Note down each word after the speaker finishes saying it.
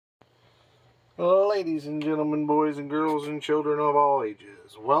Ladies and gentlemen, boys and girls and children of all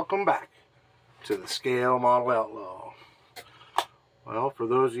ages, welcome back to the Scale Model Outlaw. Well, for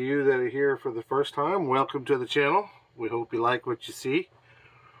those of you that are here for the first time, welcome to the channel. We hope you like what you see.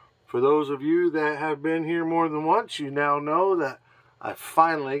 For those of you that have been here more than once, you now know that I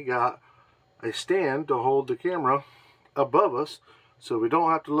finally got a stand to hold the camera above us so we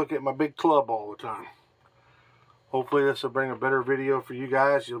don't have to look at my big club all the time. Hopefully this will bring a better video for you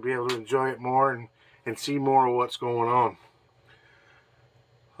guys. You'll be able to enjoy it more and see more of what's going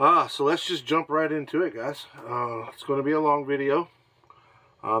on. So let's just jump right into it, guys. It's going to be a long video.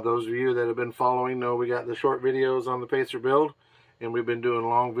 Those of you that have been following know we got the short videos on the Pacer build, and we've been doing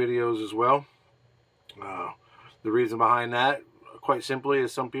long videos as well. The reason behind that, quite simply,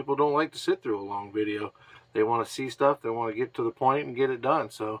 is some people don't like to sit through a long video. They want to see stuff, they want to get to the point and get it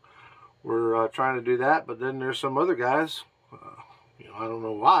done. So we're trying to do that, but then there's some other guys, I don't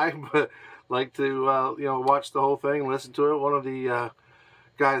know why, but like to watch the whole thing, listen to it. One of the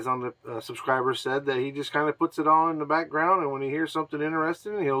guys on the subscribers said that he just kind of puts it on in the background, and when he hears something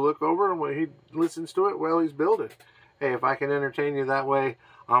interesting, he'll look over, and when he listens to it, well, he's building. Hey, if I can entertain you that way,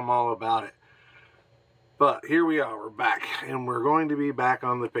 I'm all about it. But here we are, we're back, and we're going to be back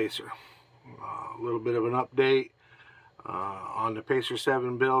on the Pacer. A little bit of an update. On the Pacer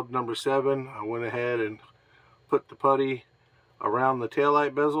 7 build number 7, I went ahead and put the putty around the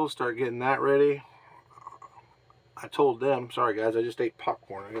taillight bezel, start getting that ready. I told them, sorry guys, I just ate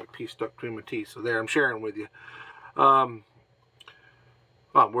popcorn. I got a piece stuck between my teeth, so there, I'm sharing with you. Where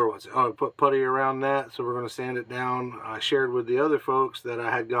was it? Oh, I put putty around that, so we're going to sand it down. I shared with the other folks that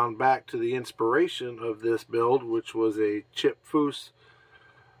I had gone back to the inspiration of this build, which was a Chip Foose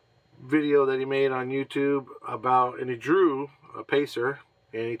video that he made on YouTube about, and he drew a Pacer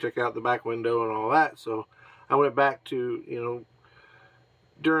and he took out the back window and all that. So I went back to,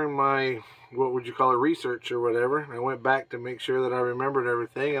 during my, what would you call it, research or whatever, I went back to make sure that I remembered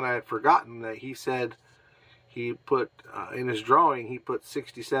everything, and I had forgotten that he said he put, in his drawing, he put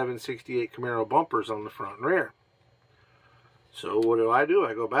 67, 68 Camaro bumpers on the front and rear. So what do?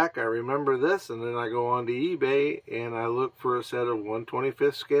 I go back, I remember this, and then I go on to eBay and I look for a set of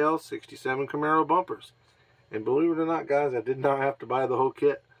 1/25th scale 67 Camaro bumpers. And believe it or not, guys, I did not have to buy the whole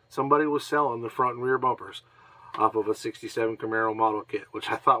kit. Somebody was selling the front and rear bumpers off of a 67 Camaro model kit,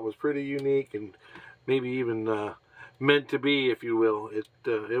 which I thought was pretty unique and maybe even meant to be, if you will.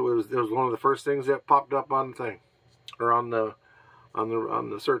 It was one of the first things that popped up on the thing, or on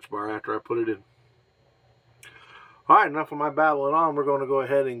the search bar after I put it in. Alright, enough of my babbling on. We're going to go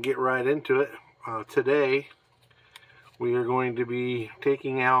ahead and get right into it. Today, we are going to be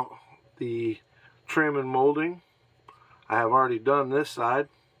taking out the trim and molding. I have already done this side.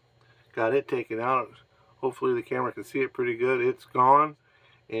 Got it taken out. Hopefully the camera can see it pretty good. It's gone.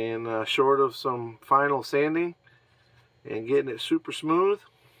 And short of some final sanding and getting it super smooth,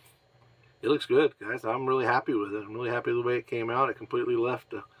 it looks good, guys. I'm really happy with it. I'm really happy with the way it came out. It completely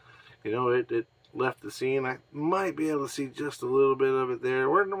left, it left the scene. I might be able to see just a little bit of it there.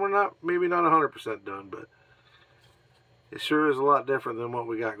 We're not, maybe not 100% done, but it sure is a lot different than what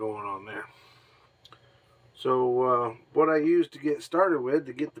we got going on there. So what I used to get started with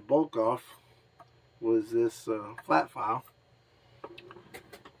to get the bulk off was this flat file.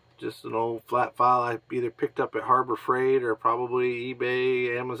 Just an old flat file I either picked up at Harbor Freight or probably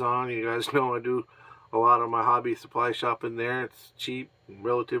eBay, Amazon. You guys know I do a lot of my hobby supply shopping there. It's cheap and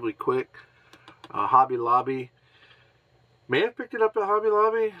relatively quick. Hobby Lobby. May have picked it up at Hobby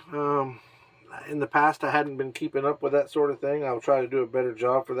Lobby. In the past, I hadn't been keeping up with that sort of thing. I'll try to do a better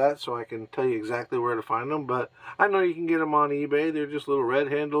job for that so I can tell you exactly where to find them. But I know you can get them on eBay. They're just little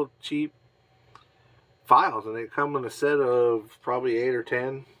red-handled, cheap files. And they come in a set of probably 8 or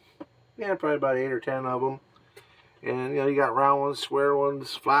 10. Yeah, probably about 8 or 10 of them. And, you got round ones, square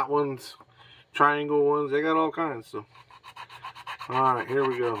ones, flat ones, triangle ones. They got all kinds. So, alright, here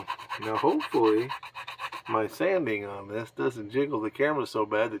we go. Now, hopefully, my sanding on this doesn't jiggle the camera so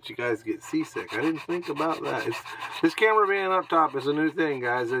bad that you guys get seasick. I didn't think about that. This camera being up top is a new thing,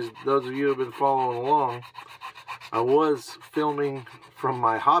 guys. As those of you who have been following along, I was filming from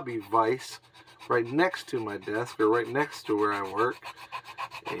my hobby vise right next to my desk, or right next to where I work,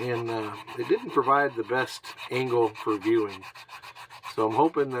 and it didn't provide the best angle for viewing. So I'm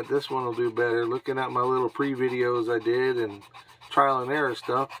hoping that this one will do better. Looking at my little pre-videos I did and trial and error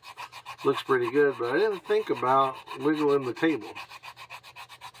stuff, looks pretty good, but I didn't think about wiggling the table.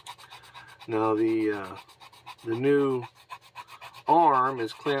 Now the new arm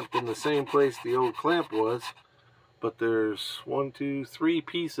is clamped in the same place the old clamp was, but there's 1, 2, 3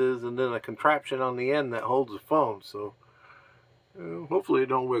 pieces and then a contraption on the end that holds the phone, so hopefully it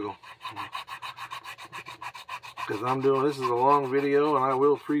don't wiggle. because I'm doing, this is a long video and I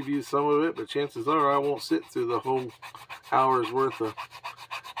will preview some of it, but chances are I won't sit through the whole hour's worth of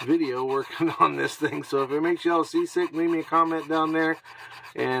video working on this thing. So if it makes y'all seasick, leave me a comment down there,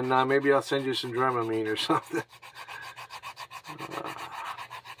 and maybe I'll send you some Dramamine or something.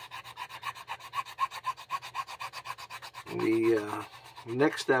 The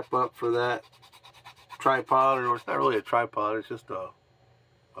next step up for that tripod, or it's not really a tripod, it's just a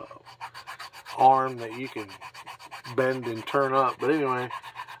arm that you can bend and turn up. But anyway,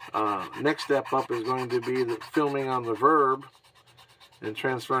 next step up is going to be the filming on the Verb and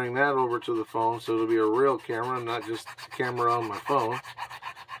transferring that over to the phone, so it'll be a real camera, not just a camera on my phone.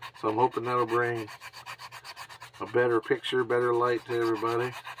 So I'm hoping that'll bring a better picture, better light to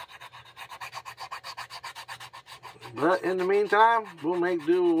everybody. But in the meantime, we'll make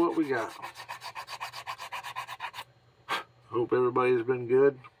do with what we got. Hope everybody's been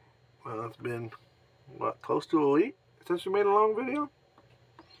good. Well, it's been, what, close to a week since we made a long video?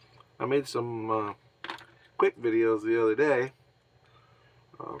 I made some quick videos the other day.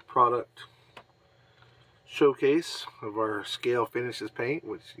 Product showcase of our Scale Finishes paint,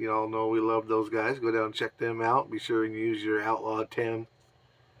 which you all know we love those guys. Go down and check them out. Be sure and use your Outlaw 10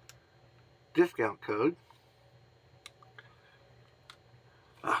 discount code.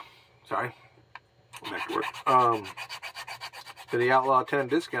 Sorry, back to work. For the Outlaw 10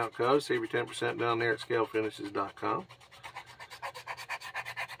 discount code, save you 10% down there at scalefinishes.com.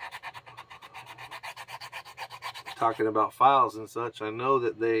 Talking about files and such, I know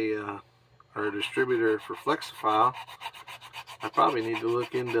that they are a distributor for Flexifile. I probably need to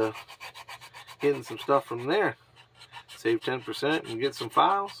look into getting some stuff from there. Save 10% and get some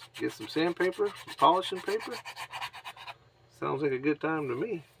files, get some sandpaper, some polishing paper. Sounds like a good time to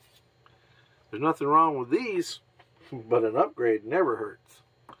me. There's nothing wrong with these, but an upgrade never hurts.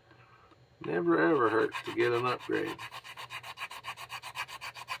 Never ever hurts to get an upgrade.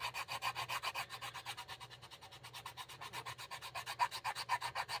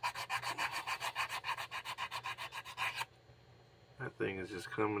 That thing is just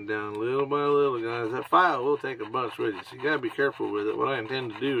coming down little by little, guys. That file will take a bunch with you, so you gotta be careful with it. What I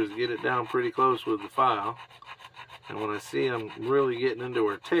intend to do is get it down pretty close with the file, and when I see I'm really getting into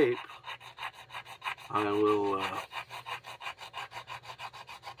our tape, I will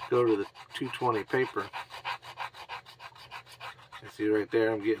go to the 220 paper. You see right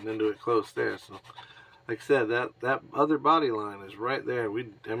there, I'm getting into it close there. So, like I said, that other body line is right there. I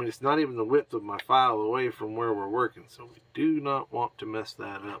mean, it's not even the width of my file away from where we're working, so we do not want to mess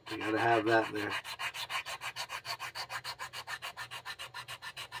that up. We got to have that there.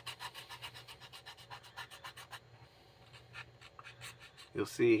 You'll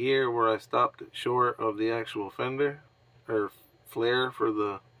see here where I stopped it short of the actual fender or flare for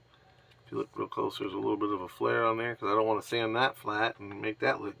the, if you look real close, there's a little bit of a flare on there because I don't want to sand that flat and make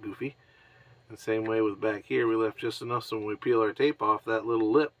that look goofy. And same way with back here, we left just enough so when we peel our tape off, that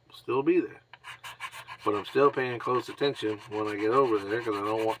little lip will still be there. But I'm still paying close attention when I get over there because I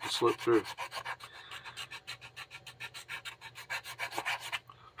don't want to slip through.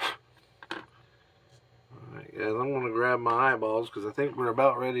 Alright guys, I'm going to grab my eyeballs because I think we're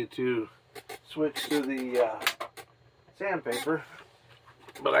about ready to switch to the sandpaper.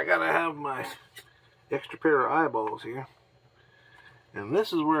 But I gotta have my extra pair of eyeballs here. And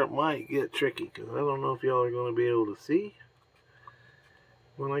this is where it might get tricky, because I don't know if y'all are going to be able to see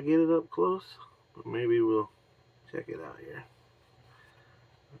when I get it up close, but maybe we'll check it out here.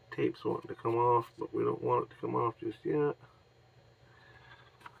 The tape's wanting to come off, but we don't want it to come off just yet.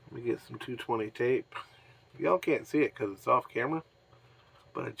 Let me get some 220 tape. Y'all can't see it because it's off camera,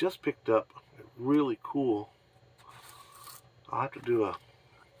 but I just picked up a really cool, I'll have to do a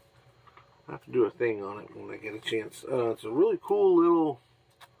thing on it when I get a chance. It's a really cool little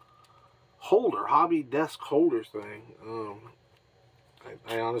holder, hobby desk holders thing.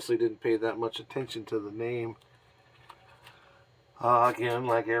 I honestly didn't pay that much attention to the name. Again,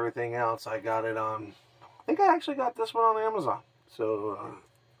 like everything else, I got it on, I think I actually got this one on Amazon. So,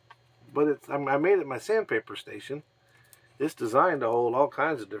 but I made it my sandpaper station. It's designed to hold all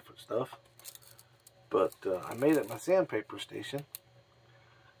kinds of different stuff. But I made it my sandpaper station,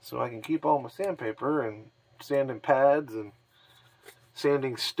 so I can keep all my sandpaper and sanding pads and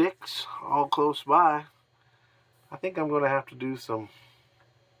sanding sticks all close by. I think I'm going to have to do some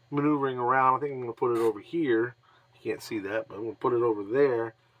maneuvering around. I think I'm going to put it over here. You can't see that, but I'm going to put it over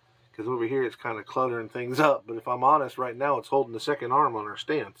there, because over here it's kind of cluttering things up. But if I'm honest, right now it's holding the second arm on our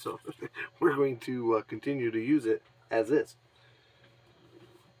stand, so we're going to continue to use it as is.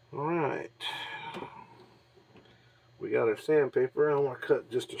 Alright. We got our sandpaper. I want to cut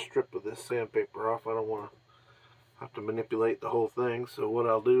just a strip of this sandpaper off. I don't want to have to manipulate the whole thing. So what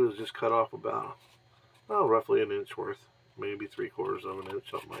I'll do is just cut off about, well, roughly an inch worth, maybe 3/4 of an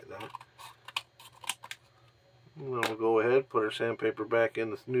inch, something like that. And then we'll go ahead, put our sandpaper back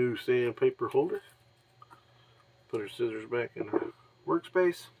in this new sandpaper holder. Put our scissors back in our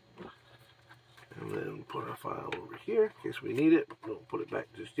workspace. And then put our file over here in case we need it. Don't put it back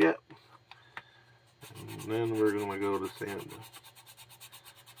just yet. And then we're going to go to sanding.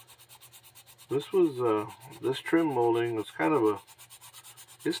 This was, this trim molding was kind of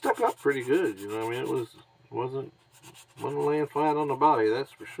it stuck up pretty good, you know. I mean, it wasn't laying flat on the body,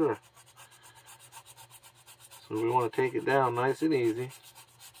 that's for sure. So we want to take it down nice and easy,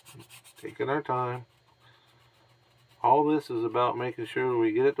 taking our time. All this is about making sure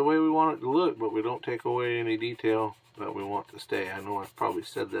we get it the way we want it to look, but we don't take away any detail that we want to stay. I know I've probably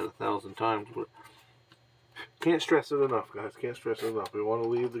said that 1,000 times, but can't stress it enough, guys. Can't stress it enough. We want to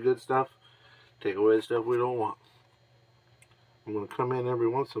leave the good stuff, take away the stuff we don't want. I'm going to come in every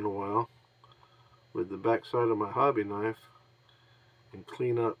once in a while with the back side of my hobby knife and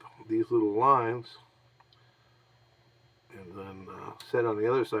clean up these little lines, and then set on the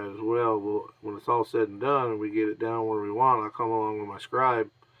other side as well. When it's all said and done and we get it down where we want, I'll come along with my scribe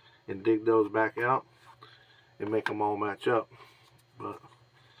and dig those back out and make them all match up. But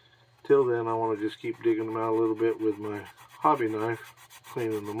till then, I want to just keep digging them out a little bit with my hobby knife,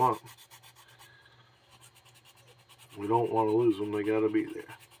 cleaning them up. We don't want to lose them, they got to be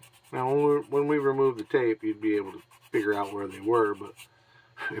there. Now when we remove the tape, you'd be able to figure out where they were, but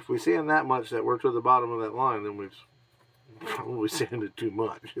if we sand that much that we're to the bottom of that line, then we've probably sanded too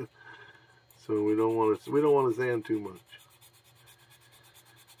much. So we don't want to sand too much.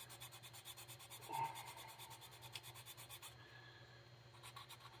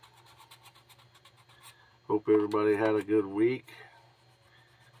 Hope everybody had a good week,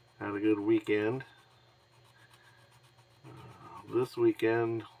 had a good weekend. This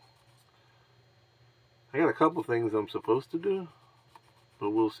weekend, I got a couple things I'm supposed to do,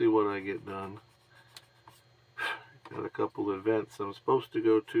 but we'll see what I get done. Got a couple events I'm supposed to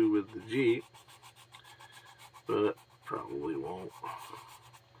go to with the Jeep, but probably won't.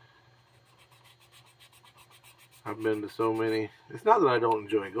 I've been to so many. It's not that I don't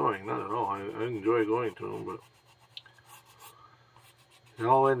enjoy going, not at all. I enjoy going to them, but it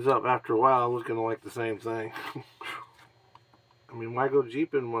all ends up after a while looking like the same thing. I mean, why go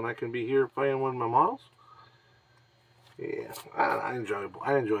jeeping when I can be here playing with my models? Yeah, I enjoy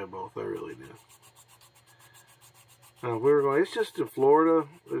both. I really do. Now, if we were going, it's just in Florida.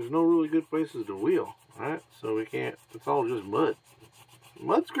 There's no really good places to wheel, right? So we can't. It's all just mud.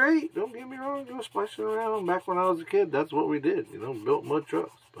 Mud's great. Don't get me wrong. Go splashing around. Back when I was a kid, that's what we did. You know, built mud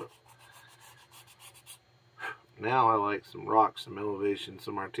trucks. But now I like some rocks, some elevation,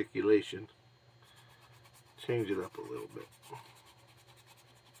 some articulation. Change it up a little bit.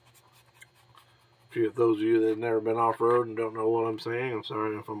 For those of you that have never been off-road and don't know what I'm saying, I'm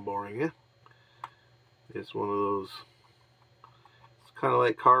sorry if I'm boring you. It's one of those, it's kind of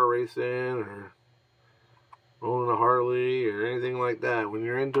like car racing or owning a Harley or anything like that. When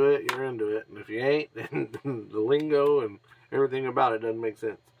you're into it, you're into it. And if you ain't, then the lingo and everything about it doesn't make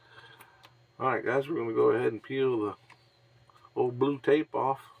sense. Alright guys, we're going to go ahead and peel the old blue tape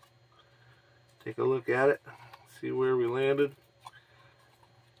off. Take a look at it, see where we landed.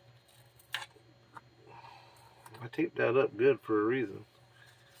 I taped that up good for a reason.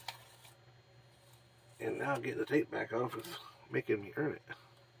 And now getting the tape back off is making me earn it.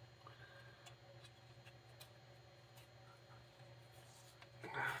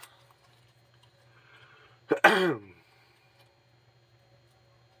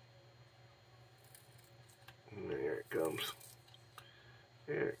 There it comes.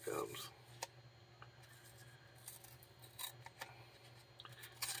 There it comes.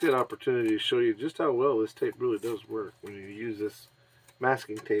 Good opportunity to show you just how well this tape really does work when you use this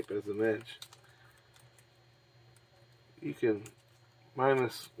masking tape as an edge. You can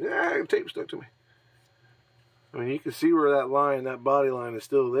the tape stuck to me. I mean, you can see where that line, that body line is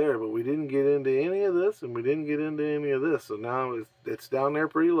still there, but we didn't get into any of this and we didn't get into any of this. So now it's down there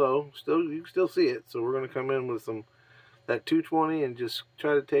pretty low. Still, you can still see it. So we're going to come in with that 220 and just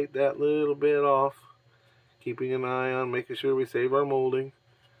try to take that little bit off, keeping an eye on making sure we save our molding.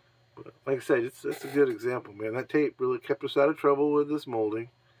 But like I said, it's a good example, man. That tape really kept us out of trouble with this molding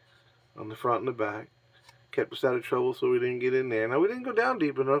on the front and the back. Kept us out of trouble so we didn't get in there. Now, we didn't go down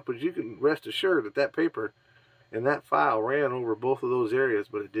deep enough, but you can rest assured that that paper and that file ran over both of those areas,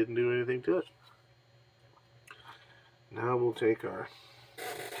 but it didn't do anything to it. Now we'll take our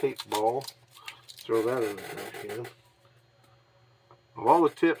tape ball, throw that in the trash can. Of all the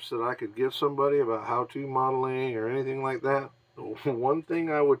tips that I could give somebody about how-to modeling or anything like that, one thing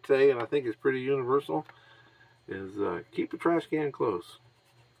I would say, and I think is pretty universal, is keep the trash can close,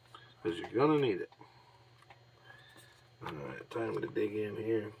 because you're going to need it. Alright, time to dig in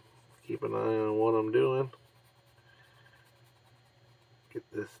here. Keep an eye on what I'm doing. Get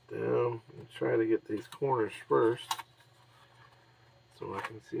this down and try to get these corners first. So I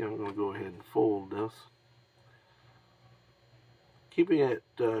can see I'm going to go ahead and fold this. Keeping it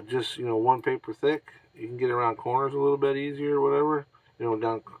just, one paper thick, you can get around corners a little bit easier or whatever.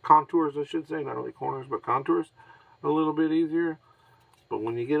 Down contours, I should say, not really corners, but contours a little bit easier. But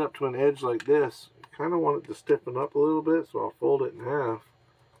when you get up to an edge like this, you kind of want it to stiffen up a little bit, so I'll fold it in half.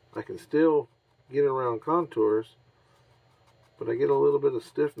 I can still get around contours, but I get a little bit of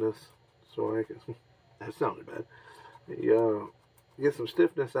stiffness, so I can, that sounded bad. Get some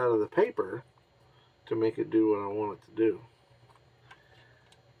stiffness out of the paper to make it do what I want it to do.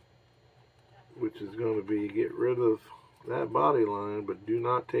 Which is going to be get rid of that body line, but do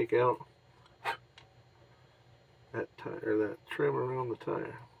not take out that tire, that trim around the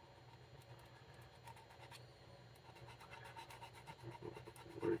tire.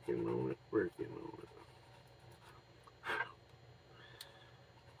 Working on it, working on it.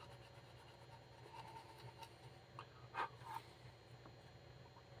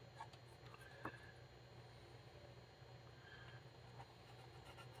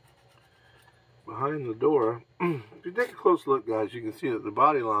 Behind the door, if you take a close look, guys, you can see that the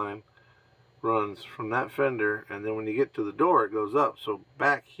body line runs from that fender, and then when you get to the door, it goes up. So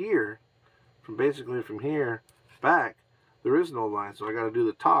back here, basically from here back, there is no line, so I got to do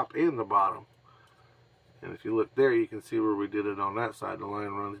the top and the bottom. And if you look there, you can see where we did it on that side. The line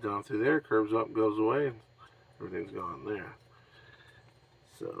runs down through there, curves up, goes away, and everything's gone there.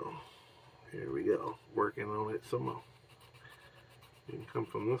 So here we go, working on it some more. You can come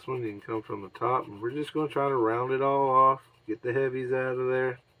from this one, you can come from the top, and we're just going to try to round it all off, get the heavies out of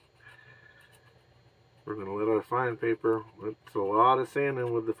there. We're going to let our fine paper, it's a lot of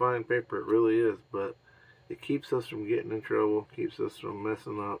sanding with the fine paper, it really is, but it keeps us from getting in trouble, keeps us from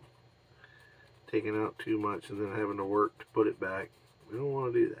messing up, taking out too much and then having to work to put it back. We don't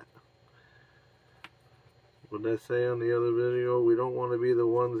want to do that. What did I say on the other video? We don't want to be the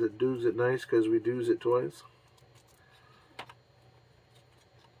ones that does it nice because we does it twice.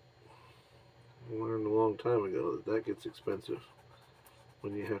 I learned a long time ago that that gets expensive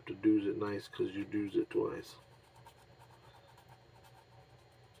when you have to do's it nice because you do's it twice.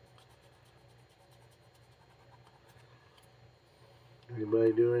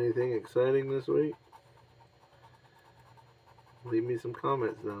 Anybody do anything exciting this week? Leave me some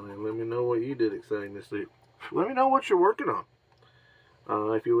comments down there. Let me know what you did exciting this week. Let me know what you're working on.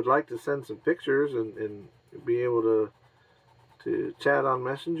 If you would like to send some pictures and be able to chat on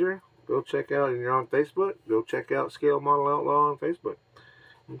Messenger, go check out, and you're on Facebook, go check out Scale Model Outlaw on Facebook.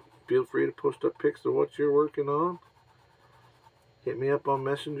 Feel free to post up pics of what you're working on. Hit me up on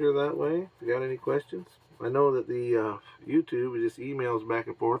Messenger that way if you got any questions. I know that the YouTube just emails back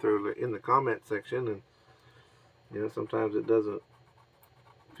and forth or in the comment section, and sometimes it doesn't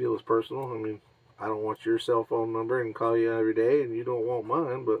feel as personal. I mean, I don't want your cell phone number and call you every day, and you don't want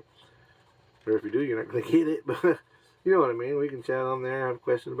mine, but or if you do, you're not going to get it. But you know what I mean. We can chat on there, have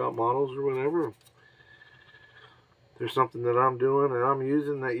questions about models or whatever. If there's something that I'm doing or I'm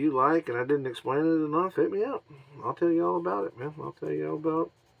using that you like and I didn't explain it enough, hit me up. I'll tell you all about it, man. I'll tell you all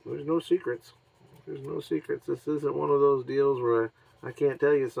about. There's no secrets. There's no secrets. This isn't one of those deals where I can't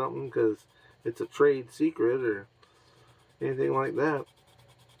tell you something because it's a trade secret or anything like that.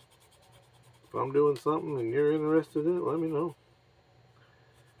 If I'm doing something and you're interested in it, let me know.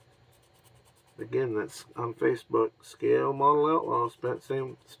 Again, that's on Facebook, Scale Model Outlaw,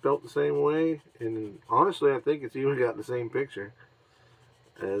 spelt the same way, and honestly, I think it's even got the same picture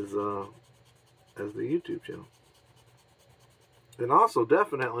as the YouTube channel. And also,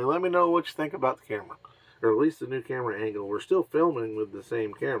 definitely, let me know what you think about the camera, or at least the new camera angle. We're still filming with the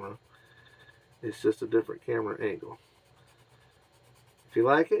same camera. It's just a different camera angle. If you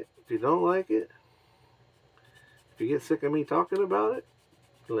like it, if you don't like it, if you get sick of me talking about it,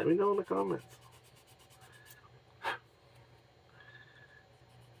 let me know in the comments.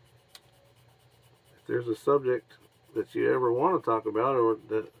 If there's a subject that you ever want to talk about, or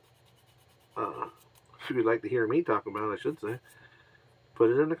that you'd like to hear me talk about, I should say, put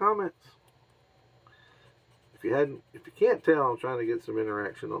it in the comments. If you can't tell, I'm trying to get some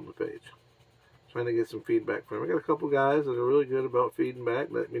interaction on the page. Trying to get some feedback from them. I got a couple guys that are really good about feeding back,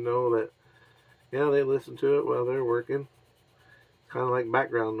 let me know that, yeah, they listen to it while they're working. It's kind of like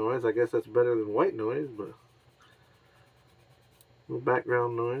background noise. I guess that's better than white noise, but little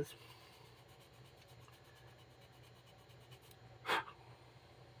background noise.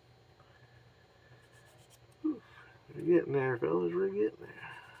 We're getting there, fellas. We're getting there.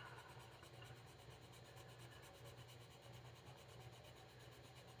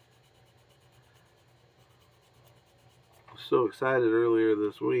 I was so excited earlier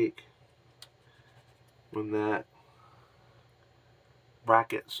this week when that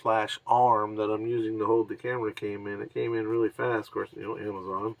bracket / arm that I'm using to hold the camera came in. It came in really fast. Of course, you know,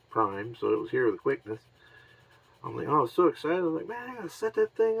 Amazon Prime, so it was here with quickness. I'm like, oh, I was so excited. I'm like, man, I gotta set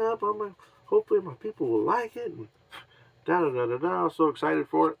that thing up. I'm like, hopefully my people will like it. And da da da da da. I was so excited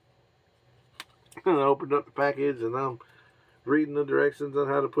for it. And I opened up the package and I'm reading the directions on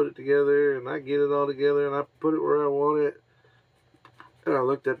how to put it together, and I get it all together and I put it where I want it. And I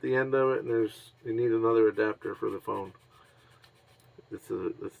looked at the end of it, and you need another adapter for the phone.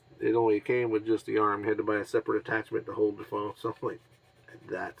 It only came with just the arm. You had to buy a separate attachment to hold the phone. So I'm like,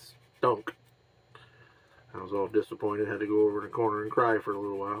 that's stunk. I was all disappointed. Had to go over in the corner and cry for a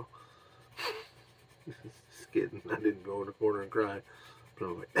little while. Just kidding. I didn't go in the corner and cry. But I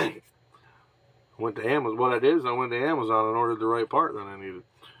was like, dang. I went to Amazon. What I did is I went to Amazon and ordered the right part that I needed.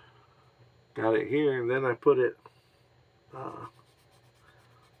 Got it here, and then I put it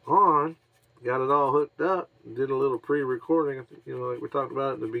on. Got it all hooked up. Did a little pre-recording, you know, like we talked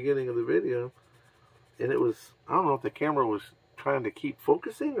about in the beginning of the video. And it was, I don't know if the camera was trying to keep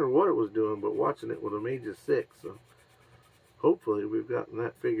focusing or what it was doing, but watching it would have made you sick. So hopefully we've gotten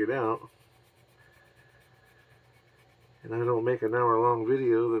that figured out. And I don't make an hour-long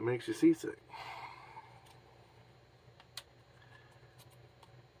video that makes you seasick.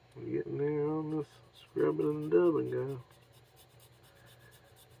 We're getting there on this scrubbing and dubbing, guys.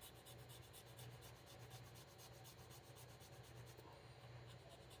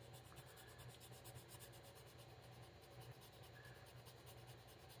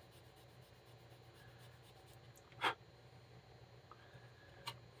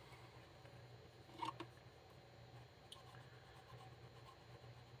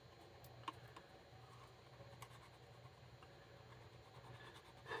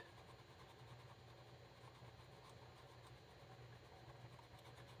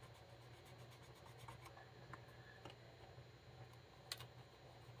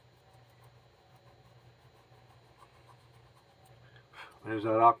 There's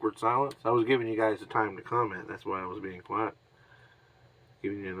that awkward silence. I was giving you guys the time to comment. That's why I was being quiet.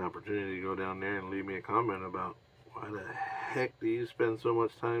 Giving you an opportunity to go down there and leave me a comment about why the heck do you spend so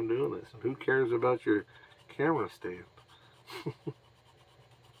much time doing this? And who cares about your camera stand?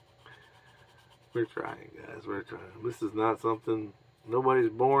 We're trying, guys. We're trying. This is not something...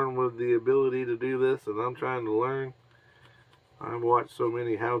 Nobody's born with the ability to do this, and I'm trying to learn. I've watched so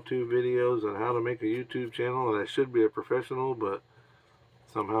many how-to videos on how to make a YouTube channel, and I should be a professional, but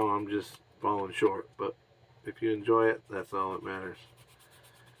somehow I'm just falling short. But if you enjoy it, that's all that matters.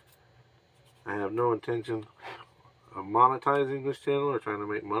 I have no intention of monetizing this channel or trying to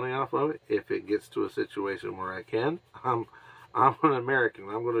make money off of it. If it gets to a situation where I can, I'm an American.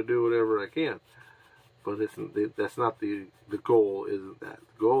 I'm going to do whatever I can. But that's not the goal. Isn't that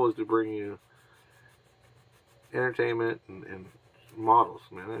the goal? Is to bring you entertainment and models.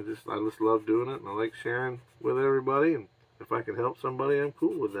 Man, I just love doing it, and I like sharing with everybody. And if I can help somebody, I'm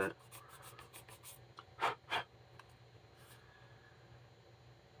cool with that.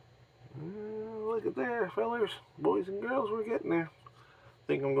 Look at there, fellas, boys and girls, we're getting there. I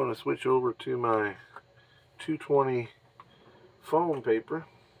think I'm going to switch over to my 220 foam paper.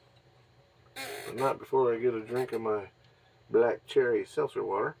 But not before I get a drink of my black cherry seltzer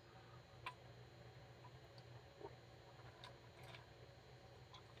water.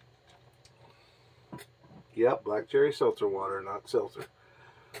 Yep, black cherry seltzer water, not seltzer.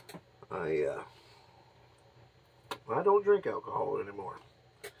 I don't drink alcohol anymore.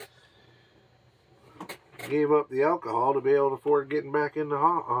 I gave up the alcohol to be able to afford getting back into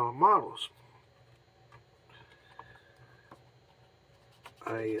models.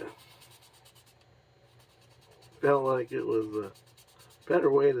 I felt like it was a better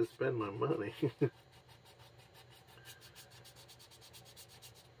way to spend my money.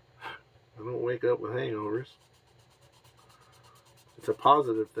 I don't wake up with hangovers. It's a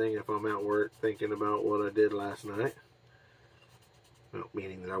positive thing if I'm at work thinking about what I did last night. Well,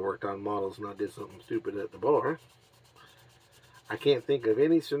 meaning that I worked on models and I did something stupid at the bar. I can't think of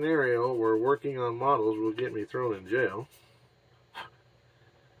any scenario where working on models will get me thrown in jail.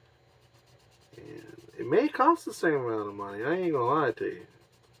 And it may cost the same amount of money. I ain't gonna lie to you.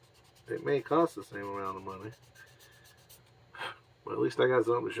 It may cost the same amount of money. But at least I got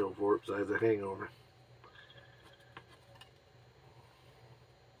something to show for it besides a hangover.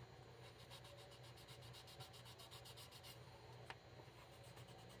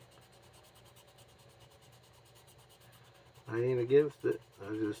 I ain't against it.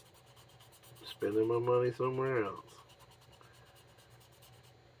 I just spending my money somewhere else.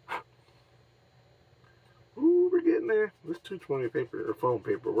 Ooh, we're getting there. This 220 paper or foam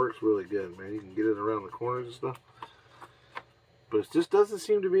paper works really good, man. You can get it around the corners and stuff. But it just doesn't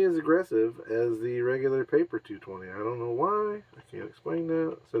seem to be as aggressive as the regular paper 220. I don't know why. I can't explain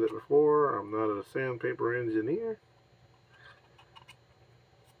that. I said it before. I'm not a sandpaper engineer.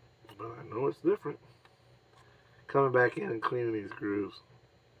 But I know it's different. Coming back in and cleaning these grooves,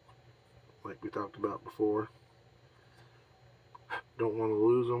 like we talked about before. Don't want to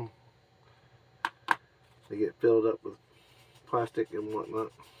lose them. They get filled up with plastic and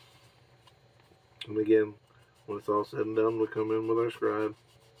whatnot. And again, when it's all said and done, we come in with our scribe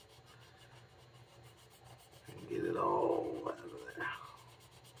and get it all out of there.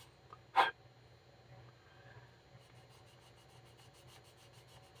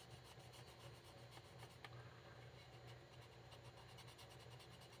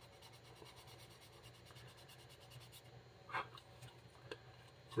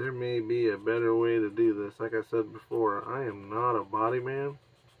 There may be a better way to do this. Like I said before, I am not a body man.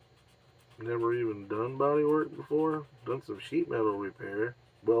 Never even done body work before. Done some sheet metal repair.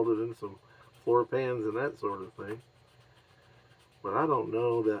 Welded in some floor pans and that sort of thing. But I don't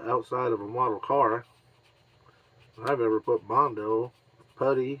know that outside of a model car I've ever put Bondo,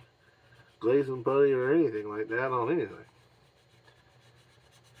 putty, glazing putty, or anything like that on anything.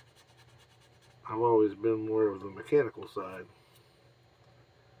 I've always been more of the mechanical side.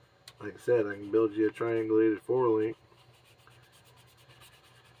 Like I said, I can build you a triangulated 4-link.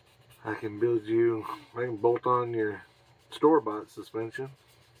 I can bolt on your store-bought suspension.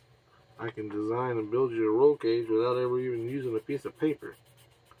 I can design and build you a roll cage without ever even using a piece of paper.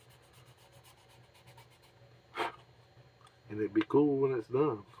 And it'd be cool when it's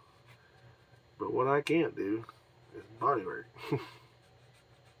done. But what I can't do is body work.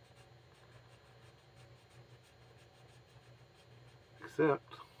 Except,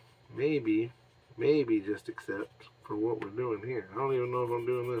 maybe just accept for what we're doing here. I don't even know if I'm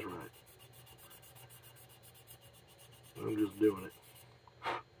doing this right. I'm just doing it.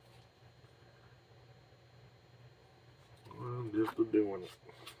 I'm just doing it.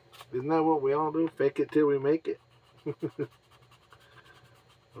 Isn't that what we all do? Fake it till we make it?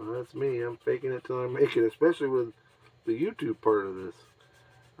 Well, that's me. I'm faking it till I make it, especially with the YouTube part of this.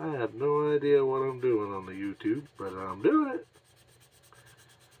 I have no idea what I'm doing on the YouTube, but I'm doing it.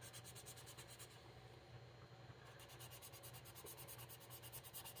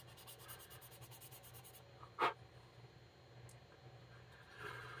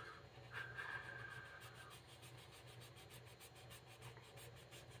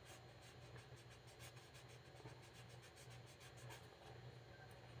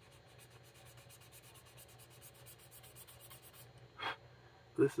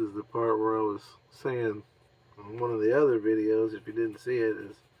 This is the part where I was saying on one of the other videos, if you didn't see it,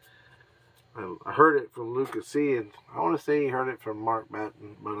 is I heard it from Lucas C, and I want to say he heard it from Mark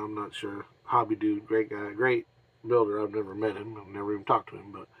Batten, but I'm not sure. Hobby dude, great guy, great builder. I've never met him, I've never even talked to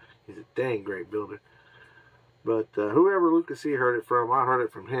him, but he's a dang great builder. But whoever Lucas C heard it from, I heard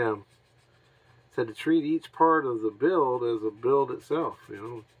it from him, said to treat each part of the build as a build itself. You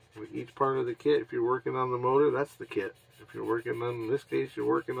know, with each part of the kit, if you're working on the motor, that's the kit. If you're working on, in this case, you're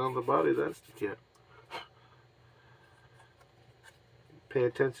working on the body, that's the kit. Pay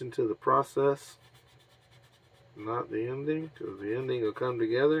attention to the process, not the ending, because the ending will come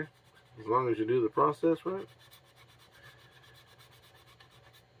together as long as you do the process right.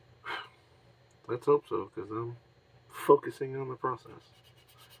 Let's hope so, because I'm focusing on the process.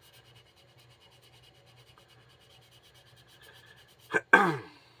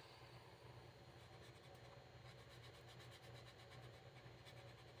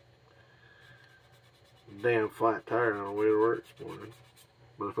 Damn flat tire on the way to work this morning.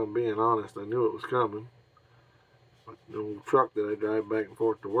 But if I'm being honest, I knew it was coming. The old truck that I drive back and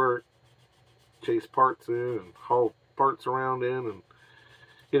forth to work, chase parts in and haul parts around in, and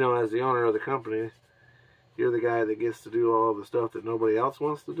you know, as the owner of the company, you're the guy that gets to do all the stuff that nobody else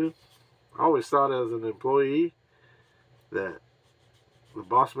wants to do. I always thought as an employee that the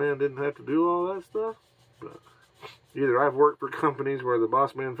boss man didn't have to do all that stuff, but either I've worked for companies where the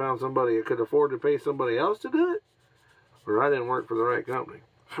boss man found somebody that could afford to pay somebody else to do it, or I didn't work for the right company,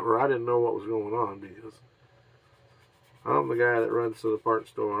 or I didn't know what was going on, because I'm the guy that runs to the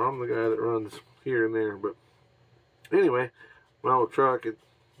parts store. I'm the guy that runs here and there. But anyway, my old truck,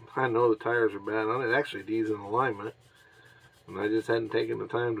 I know the tires are bad on it. Actually needs an alignment, and I just hadn't taken the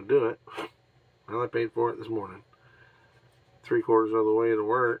time to do it. Well, I paid for it this morning. 3/4 of the way to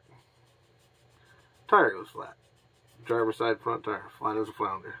work, tire goes flat. driver's side front tire, flat as a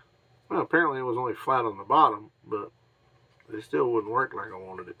flounder. Well, apparently it was only flat on the bottom, but it still wouldn't work like I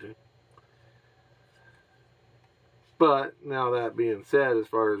wanted it to. But now that being said, as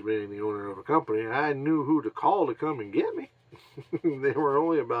far as being the owner of a company, I knew who to call to come and get me. They were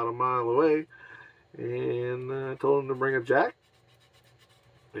only about a mile away, and I told them to bring a jack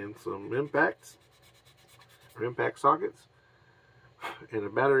and some impacts, or impact sockets, and a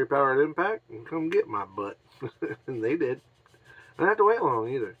battery powered impact, and come get my butt. And they did. I didn't have to wait long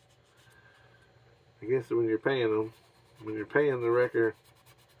either. I guess when you're paying them, when you're paying the wrecker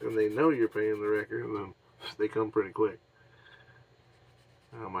and they know you're paying the wrecker, then they come pretty quick.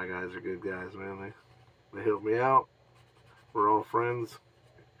 Oh, my guys are good guys, man. They help me out. We're all friends,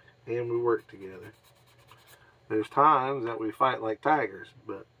 and we work together. There's times that we fight like tigers,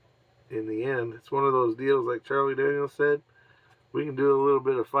 but in the end, it's one of those deals like Charlie Daniels said. We can do a little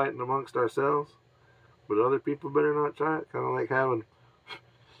bit of fighting amongst ourselves, but other people better not try it. Kind of like having,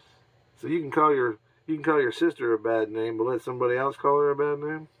 so you can call your sister a bad name, but let somebody else call her a bad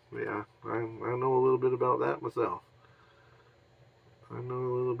name. Yeah, I know a little bit about that myself. I know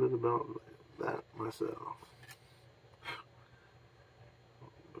a little bit about that myself.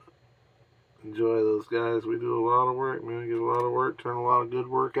 But enjoy those guys. We do a lot of work, man. We get a lot of work, turn a lot of good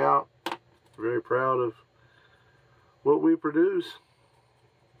work out. We're very proud of what we produce.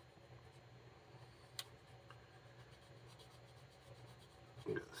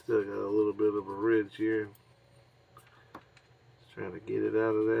 Still got a little bit of a ridge here. Just trying to get it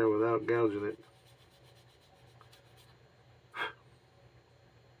out of there without gouging it.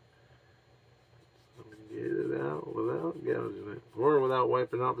 Get it out without gouging it. Or without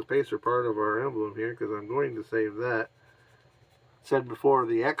wiping out the pacer part of our emblem here, because I'm going to save that. Said before,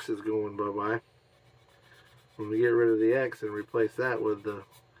 the X is going bye-bye. When we get rid of the X and replace that with the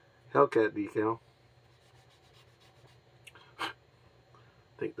Hellcat decal,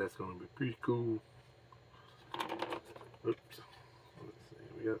 I think that's going to be pretty cool. Oops.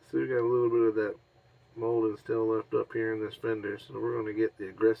 Let's see. We got a little bit of that molding still left up here in this fender, so we're going to get the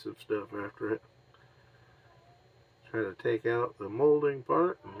aggressive stuff after it. Try to take out the molding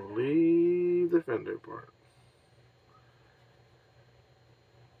part and leave the fender part.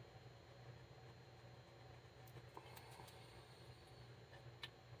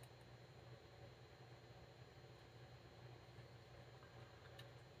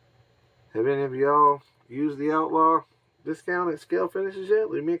 Have any of y'all used the Outlaw discount at Scale Finishes yet?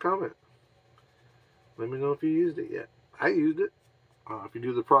 Leave me a comment. Let me know if you used it yet. I used it. If you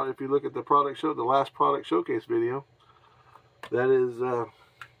do the product, if you look at the product show, the last product showcase video, that is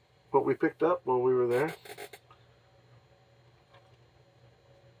what we picked up while we were there.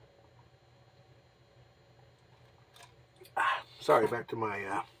 Sorry, back to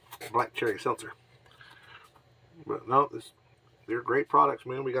my black cherry seltzer. But no, they're great products,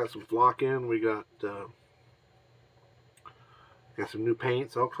 man. We got some flock-in, we got some new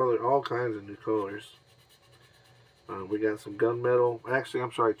paints, all kinds of new colors. We got some gunmetal, actually,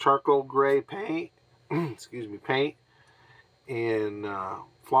 I'm sorry, charcoal gray paint, excuse me, paint, and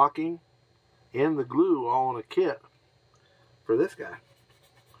flocking, and the glue all in a kit for this guy.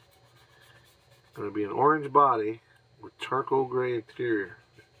 Going to be an orange body with charcoal gray interior.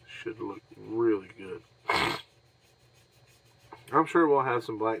 Should look really good. I'm sure we'll have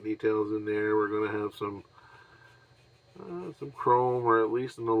some black details in there. We're going to have some chrome, or at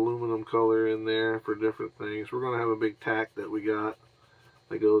least an aluminum color in there for different things. We're going to have a big tack that we got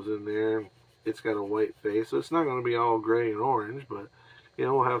that goes in there. It's got a white face, so it's not going to be all gray and orange, but you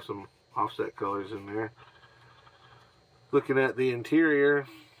know, we'll have some offset colors in there. Looking at the interior,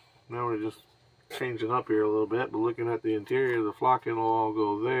 now we're just changing up here a little bit, but looking at the interior, the flocking will all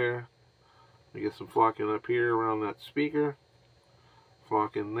go there. We get some flocking up here around that speaker.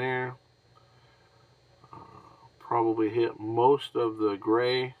 Flock in there. Probably hit most of the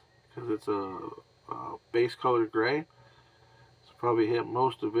gray because it's a base color gray. So probably hit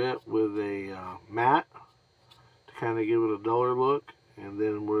most of it with a matte to kind of give it a duller look. And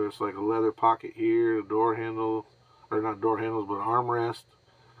then where it's like a leather pocket here, a door handle, or not door handles, but armrest.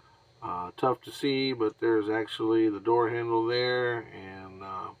 Tough to see, but there's actually the door handle there, and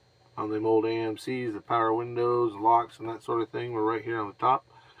on the old AMCs, the power windows, locks, and that sort of thing were right here on the top.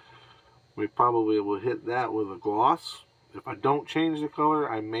 We probably will hit that with a gloss. If I don't change the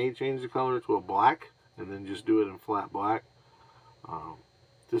color, I may change the color to a black, and then just do it in flat black,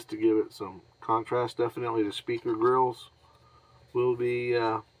 just to give it some contrast. Definitely the speaker grills will be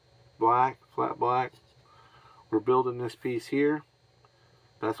black, flat black. We're building this piece here.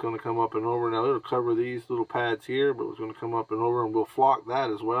 That's going to come up and over. Now it'll cover these little pads here, but it's going to come up and over, and we'll flock that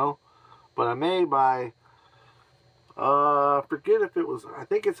as well. But I may buy Forget if it was, I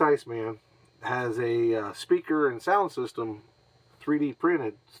think it's Iceman, has a speaker and sound system 3D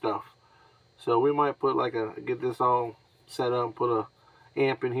printed stuff. So we might put like get this all set up, put a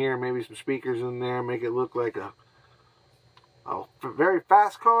amp in here, maybe some speakers in there, make it look like a very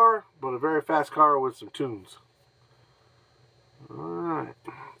fast car, but a very fast car with some tunes. Alright,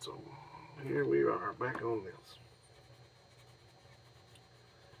 so here we are back on this.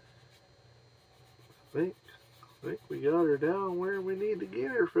 I think we got her down where we need to get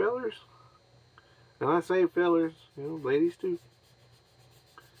her, fellers. And I say fellers, you know, ladies too.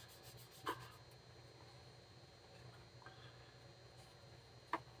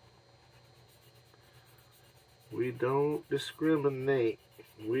 We don't discriminate.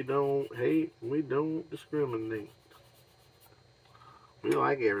 We don't hate. We don't discriminate. We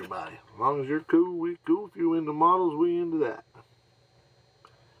like everybody. As long as you're cool, we cool. If you into models, we into that.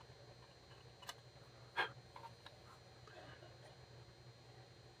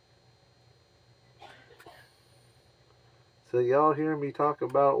 So y'all hear me talk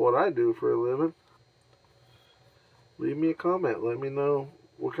about what I do for a living? Leave me a comment. Let me know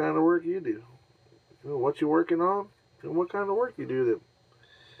what kind of work you do. You know, what you're working on and what kind of work you do. That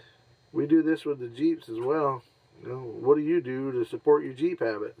we do this with the Jeeps as well. You know, what do you do to support your Jeep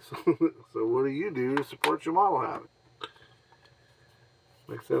habits? So what do you do to support your model habit?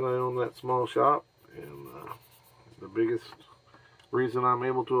 Like I said, I own that small shop, and the biggest reason I'm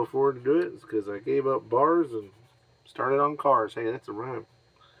able to afford to do it is because I gave up bars and started on cars. Hey, that's a rhyme.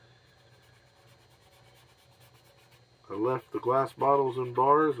 I left the glass bottles and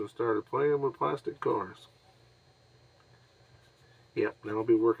bars and started playing with plastic cars. Yep, now I'll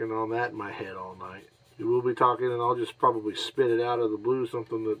be working on that in my head all night. You will be talking and I'll just probably spit it out of the blue,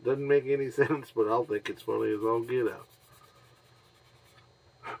 something that doesn't make any sense, but I'll think it's funny as all get out.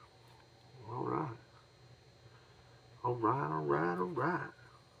 Alright. Alright, alright, alright.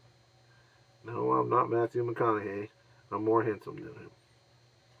 No, I'm not Matthew McConaughey. I'm more handsome than him.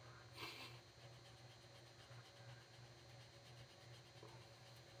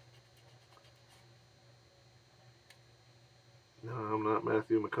 No, I'm not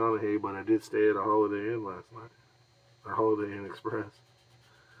Matthew McConaughey, but I did stay at a Holiday Inn last night. Or Holiday Inn Express.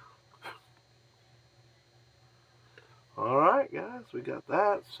 Alright guys, we got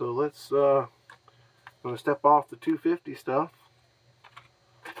that. So let's, I'm going to step off the 250 stuff.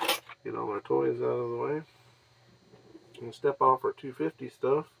 Get all our toys out of the way. I'm going to step off our 250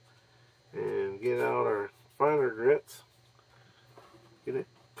 stuff and get out our finer grits. Get it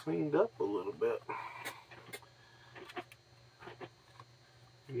cleaned up a little bit.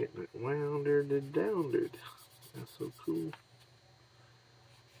 Getting it wounded and downed. That's so cool.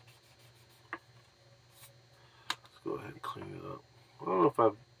 Let's go ahead and clean it up. I don't know if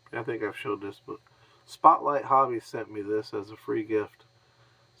I think I've showed this, but Spotlight Hobby sent me this as a free gift.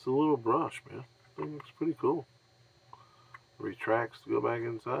 It's a little brush, man. It looks pretty cool. Retracts to go back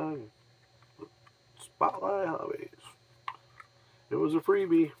inside. Spotlight Hobbies. It was a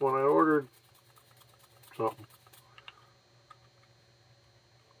freebie when I ordered something.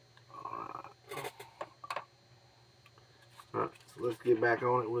 Alright, so let's get back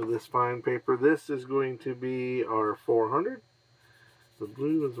on it with this fine paper. This is going to be our 400. The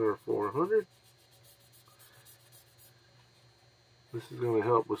blue is our 400. This is going to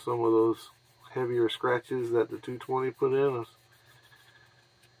help with some of those heavier scratches that the 220 put in.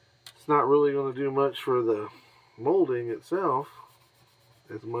 It's not really going to do much for the molding itself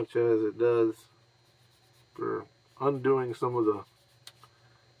as much as it does for undoing some of the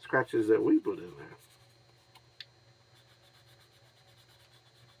scratches that we put in there.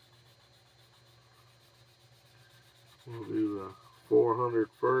 We'll do the 400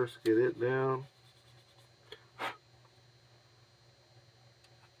 first, get it down.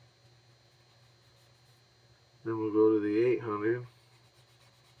 Then we'll go to the 800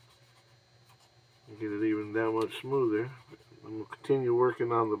 and get it even that much smoother. And we'll continue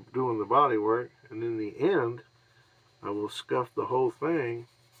working on doing the body work, and in the end I will scuff the whole thing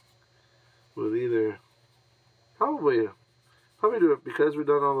with either probably do it, because we've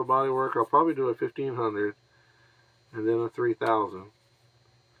done all the body work, I'll probably do a 1500 and then a 3000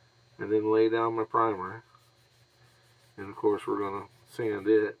 and then lay down my primer, and of course we're going to sand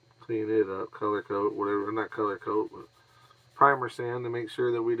it, clean it up, color coat, whatever, not color coat, but primer sand to make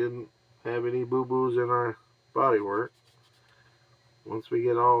sure that we didn't have any boo-boos in our body work. Once we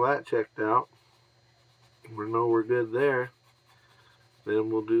get all that checked out, we know we're good there, then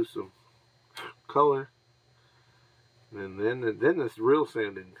we'll do some color, and then this real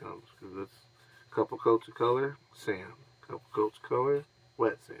sanding comes, because it's a couple coats of color, sand, couple coats of color,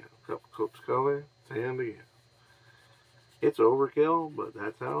 wet sand, couple coats of color, sand again. It's overkill, but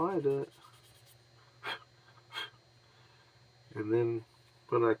that's how I do it. And then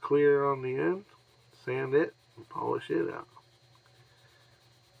put a clear on the end, sand it, and polish it out.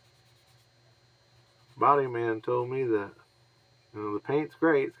 Body Man told me that, you know, the paint's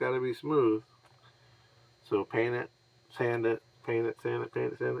great, it's got to be smooth. So paint it, sand it, paint it, sand it,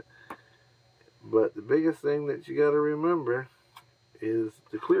 paint it, sand it. But the biggest thing that you got to remember is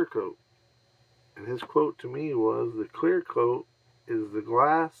the clear coat. And his quote to me was, the clear coat is the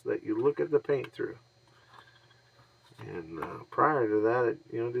glass that you look at the paint through. And prior to that, it,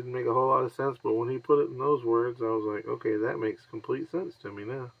 you know, didn't make a whole lot of sense. But when he put it in those words, I was like, okay, that makes complete sense to me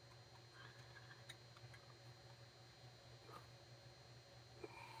now.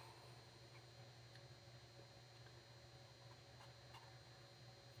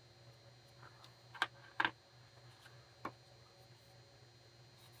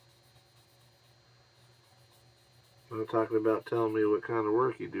 I'm talking about telling me what kind of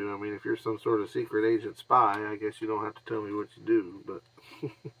work you do. I mean, if you're some sort of secret agent spy, I guess you don't have to tell me what you do, but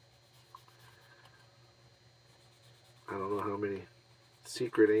I don't know how many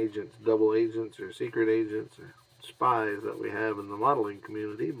secret agents, double agents, or secret agents, or spies that we have in the modeling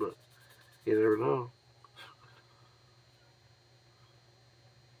community, but you never know.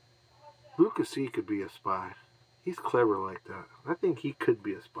 Lucas C. could be a spy. He's clever like that. I think he could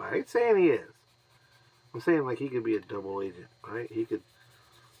be a spy. I ain't saying he is. I'm saying like he could be a double agent, right? He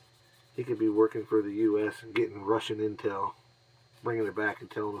could be working for the U.S. and getting Russian intel, bringing it back and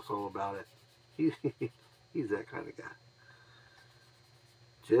telling us all about it. He's that kind of guy.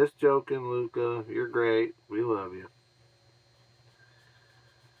 Just joking, Luca. You're great. We love you.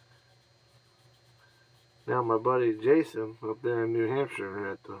 Now my buddy Jason up there in New Hampshire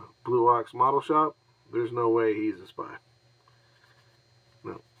at the Blue Ox Model Shop, there's no way he's a spy.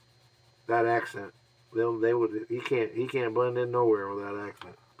 No. That accent. He can't blend in nowhere with that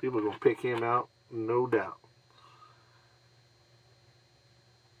accent. People are gonna pick him out, no doubt.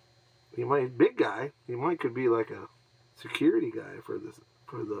 He might, big guy. He could be like a security guy for the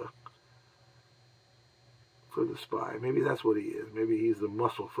spy. Maybe that's what he is. Maybe he's the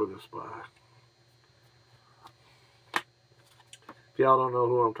muscle for the spy. If y'all don't know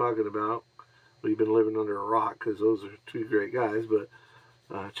who I'm talking about, we've been living under a rock because those are two great guys. But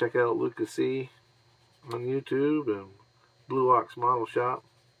check out Lucas C. on YouTube and Blue Ox Model Shop.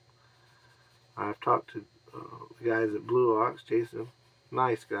 I've talked to the guys at Blue Ox. Jason,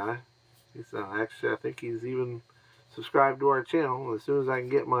 nice guy. He's actually, I think he's even subscribed to our channel. As soon as I can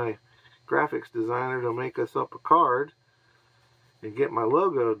get my graphics designer to make us up a card and get my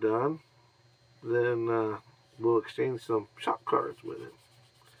logo done, then we'll exchange some shop cards with him.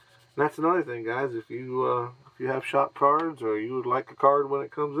 And that's another thing, guys. If you have shop cards or you would like a card when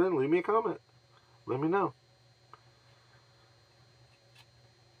it comes in, leave me a comment. Let me know.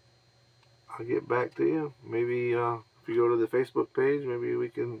 I'll get back to you. Maybe if you go to the Facebook page, maybe we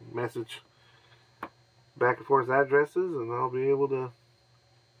can message back and forth addresses and I'll be able to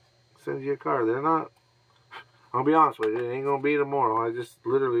send you a card. They're not, I'll be honest with you, it ain't going to be tomorrow. I just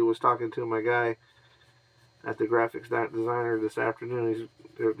literally was talking to my guy at the graphics designer this afternoon.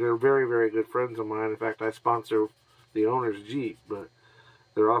 They're very, very good friends of mine. In fact, I sponsor the owner's Jeep, but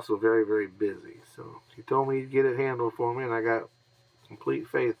they're also very, very busy. So he told me he'd get it handled for me, and I got complete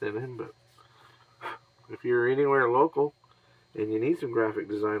faith in him. But if you're anywhere local and you need some graphic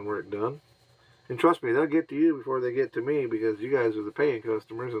design work done, and trust me, they'll get to you before they get to me because you guys are the paying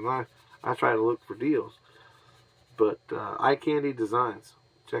customers, and I try to look for deals. But Eye Candy Designs,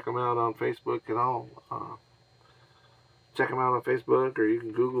 check them out on Facebook, and I'll check them out on Facebook, or you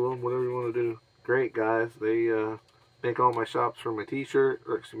can Google them, whatever you want to do. Great guys. They make all my shops for my t-shirt,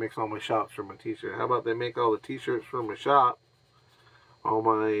 or actually makes all my shops for my t-shirt. How about they make all the t-shirts for my shop? All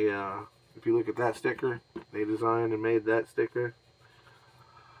my, if you look at that sticker, they designed and made that sticker.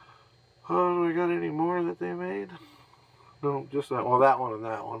 Oh, do we got any more that they made? No, just that. Well, that one and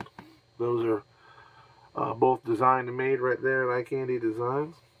that one. Those are both designed and made right there at Eye Candy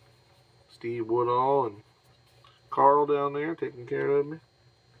Designs. Steve Woodall and Carl down there taking care of me.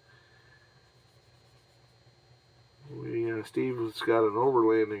 Steve's got an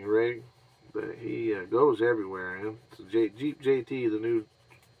overlanding rig that he goes everywhere in. It's a Jeep JT, the new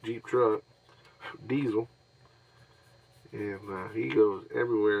Jeep truck, diesel, and he goes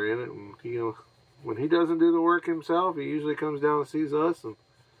everywhere in it. And when he doesn't do the work himself, he usually comes down and sees us and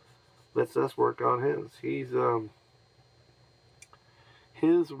lets us work on his. His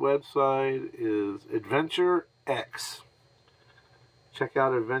website is Adventure X. Check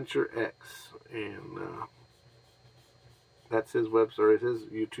out Adventure X, and that's his website, his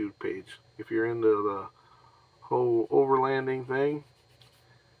YouTube page. If you're into the whole overlanding thing,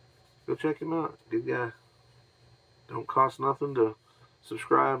 go check him out. Good guy. Don't cost nothing to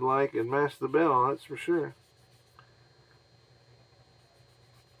subscribe, like, and mash the bell, that's for sure.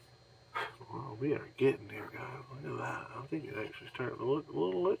 Well, we are getting there, guys. Look at that. I think it actually starting to look a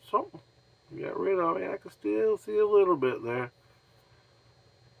little like something. We got rid of it. I can still see a little bit there.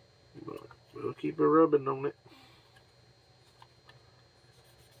 But we'll keep a rubbing on it.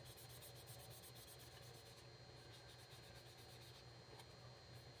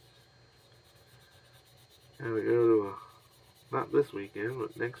 Gotta go to not this weekend,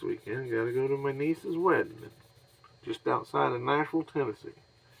 but next weekend. Gotta go to my niece's wedding, just outside of Nashville, Tennessee.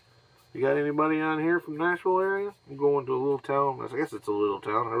 You got anybody on here from Nashville area? I'm going to a little town. I guess it's a little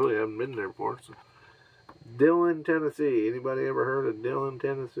town. I really haven't been there before. So. Dillon, Tennessee. Anybody ever heard of Dillon,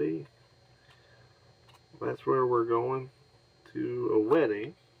 Tennessee? That's where we're going to a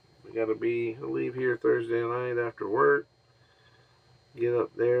wedding. We gotta leave here Thursday night after work. Get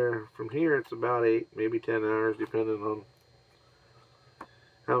up there. From here it's about 8, maybe 10 hours, depending on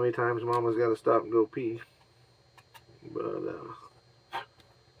how many times Mama's got to stop and go pee. But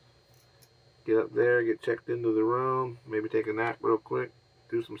get up there, get checked into the room, maybe take a nap real quick,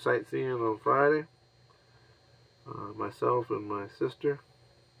 do some sightseeing on Friday. Myself and my sister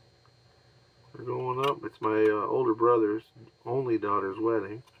are going up. It's my older brother's only daughter's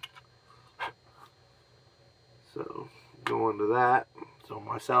wedding. So, going to that. So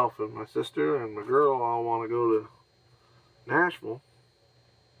myself and my sister and my girl all want to go to Nashville,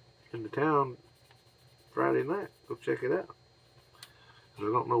 into town, Friday night. Go check it out. And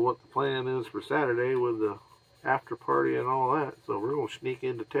I don't know what the plan is for Saturday with the after party and all that. So we're going to sneak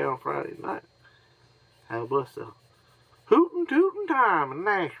into town Friday night. Have us a hootin' tootin' time in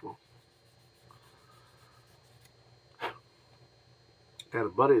Nashville. Got a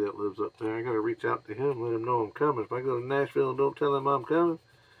buddy that lives up there. I got to reach out to him, let him know I'm coming. If I go to Nashville and don't tell him I'm coming,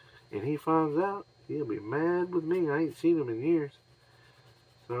 and he finds out, he'll be mad with me. I ain't seen him in years.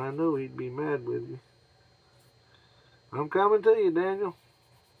 So I know he'd be mad with me. I'm coming to you, Daniel.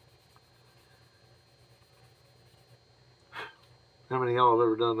 How many of y'all have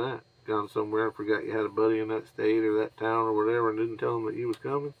ever done that? Gone somewhere and forgot you had a buddy in that state or that town or whatever and didn't tell them that you was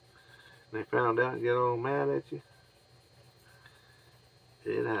coming? And they found out and get all mad at you?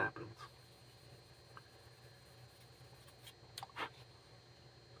 It happens.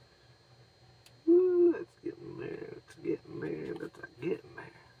 Ooh, that's getting there. That's getting there. That's getting there.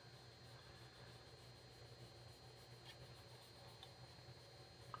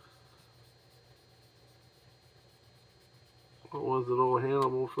 What was it old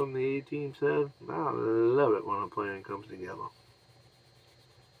Hannibal from the A-Team said? I love it when a plan comes together.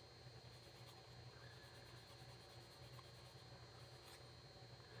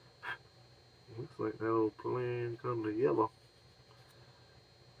 Looks like that old plan come together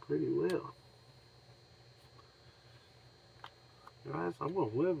pretty well. Guys, I'm going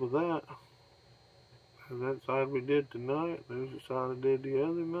to live with that. That side we did tonight. There's the side I did the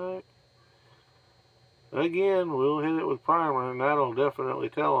other night. Again, we'll hit it with primer, and that'll definitely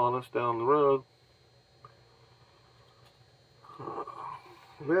tell on us down the road.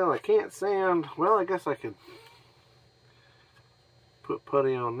 Well, I can't sand. Well, I guess I could put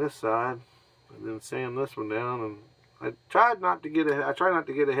putty on this side and then sand this one down. And I try not to get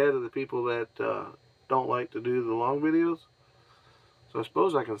ahead of the people that don't like to do the long videos. So I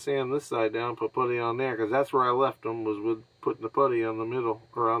suppose I can sand this side down, put putty on there, because that's where I left them, was with putting the putty on the middle,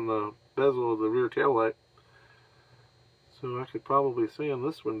 or on the bezel of the rear tail light. So I could probably sand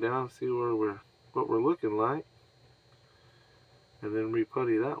this one down, see where what we're looking like, and then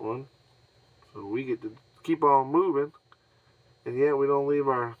re-putty that one. So we get to keep on moving, and yet we don't leave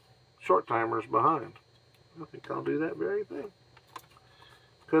our short timers behind. I think I'll do that very thing.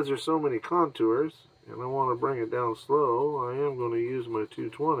 Because there's so many contours, and I want to bring it down slow, I am going to use my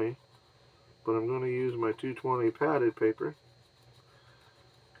 220, but I'm going to use my 220 padded paper.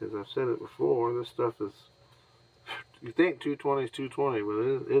 Because I've said it before, this stuff is, you think 220 is 220,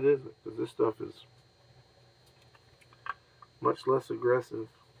 but it isn't, because this stuff is much less aggressive.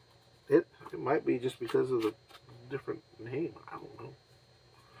 It might be just because of the different name, I don't know.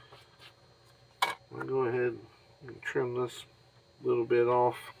 I'll go ahead and trim this little bit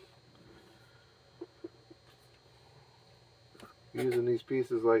off. Using these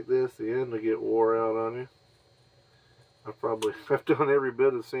pieces like this, the end will get wore out on you. I've done every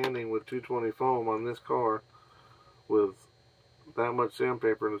bit of sanding with 220 foam on this car with that much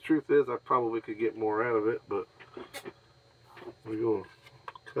sandpaper, and the truth is I probably could get more out of it, but we're going to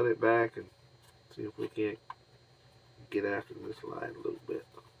cut it back and see if we can't get after this light a little bit.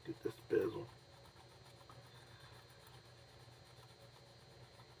 Get this bezel.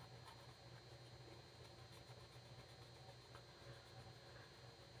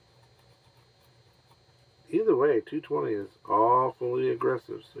 either way, 220 is awfully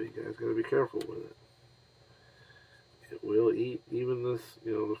aggressive, so you guys got to be careful with it. It will eat even this,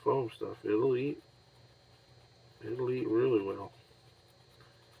 you know, the foam stuff. It'll eat really well.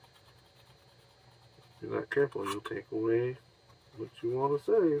 If you're not careful, you'll take away what you want to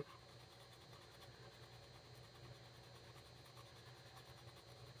save.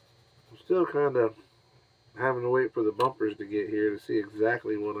 I'm still kind of having to wait for the bumpers to get here to see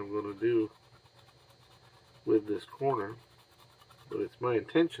exactly what I'm going to do with this corner, but it's my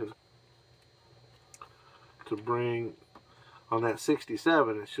intention to bring on that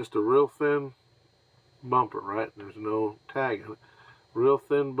 67. It's just a real thin bumper, right? There's no tag in it. Real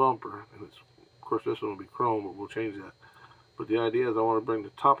thin bumper, and it's, of course, this one will be chrome, but we'll change that. But the idea is I want to bring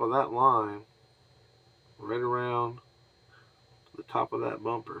the top of that line right around to the top of that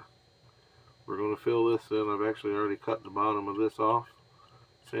bumper. We're going to fill this in. I've actually already cut the bottom of this off,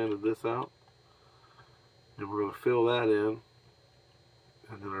 sanded this out, and we're going to fill that in,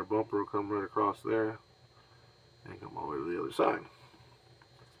 and then our bumper will come right across there and come all the way to the other side.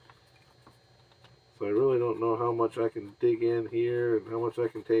 So I really don't know how much I can dig in here and how much I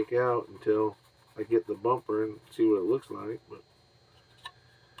can take out until I get the bumper and see what it looks like, but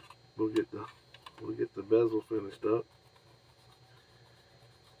we'll get the bezel finished up.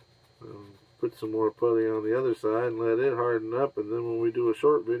 Put some more putty on the other side and let it harden up, and then when we do a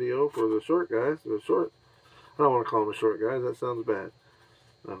short video for the short guys, I don't want to call them the short guys, that sounds bad.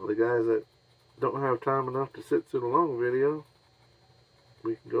 The guys that don't have time enough to sit through the long video,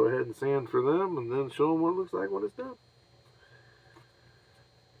 we can go ahead and sand for them and then show them what it looks like when it's done.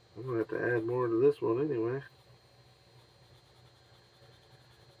 I'm going to have to add more to this one anyway.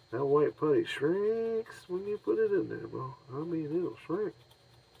 That white putty shrinks when you put it in there, bro. I mean, it'll shrink.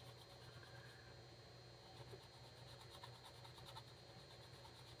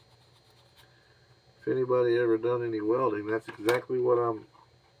 If anybody ever done any welding, that's exactly what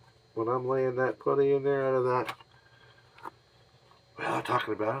when I'm laying that putty in there out of that. Well, I'm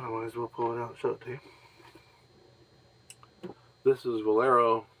talking about it, I might as well pull it out and show it to you. This is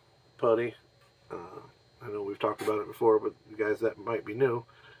Vallejo putty. I know we've talked about it before, but you guys that might be new,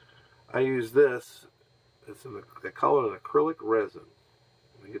 I use this. They call it an acrylic resin.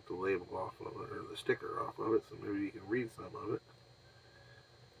 Let me get the label off of it, or the sticker off of it, so maybe you can read some of it.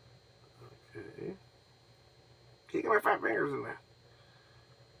 Okay. Can't get my 5 fingers in there.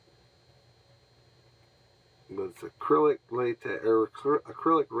 But it's acrylic latex, or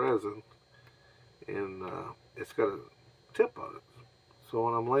acrylic resin, and it's got a tip on it. So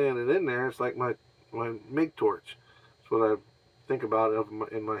when I'm laying it in there, it's like my MIG torch. That's what I think about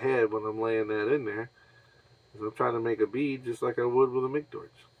in my head when I'm laying that in there. I'm trying to make a bead just like I would with a MIG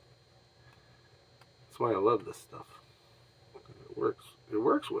torch. That's why I love this stuff. It works. It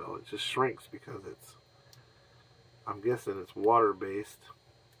works well. It just shrinks because it's, I'm guessing it's water based.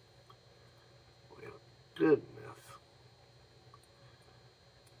 Goodness.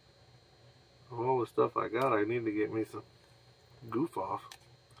 Of all the stuff I got, I need to get me some goof off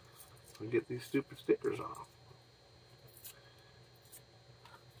and get these stupid stickers off.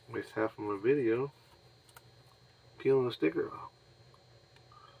 Waste half of my video peeling the sticker off.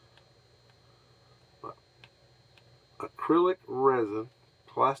 But acrylic resin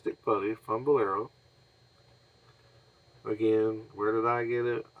plastic putty from Vallejo. Again, where did I get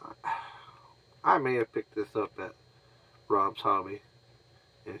it? I may have picked this up at Rob's Hobby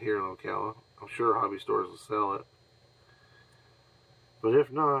here in Ocala. I'm sure hobby stores will sell it. But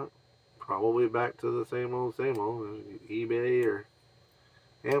if not, probably back to the same old, eBay or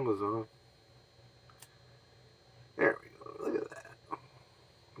Amazon. There we go. Look at that.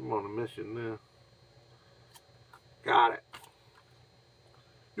 I'm on a mission now. Got it.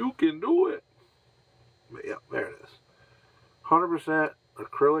 You can do it. But yeah, there it is. 100%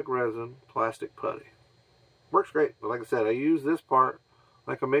 acrylic resin plastic putty. Works great. But like I said, I use this part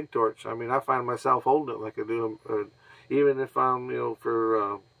like a MIG torch. I mean, I find myself holding it like I do, even if I'm, you know,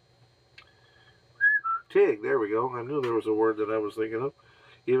 for TIG. There we go. I knew there was a word that I was thinking of.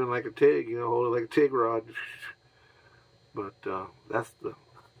 Even like a TIG, you know, hold it like a TIG rod. But that's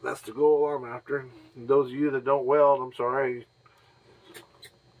the goal I'm after. And those of you that don't weld, I'm sorry,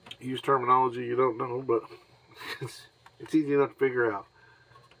 I use terminology you don't know, but it's easy enough to figure out.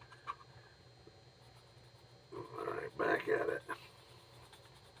 Alright, back at it.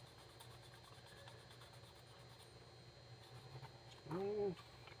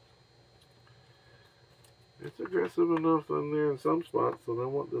 It's aggressive enough on there in some spots, so I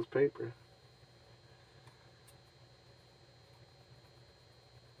want this paper.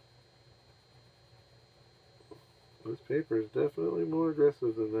 This paper is definitely more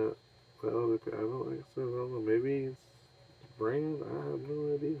aggressive than that Well, I don't think so. I don't know. Maybe it's brand. I have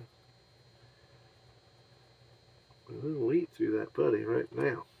no idea. There's wheat through that putty right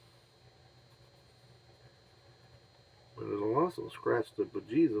now. But it'll also scratch the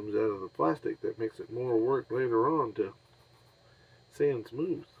bejesus out of the plastic. That makes it more work later on to sand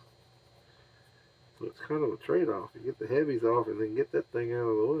smooth. So it's kind of a trade-off. You get the heavies off and then get that thing out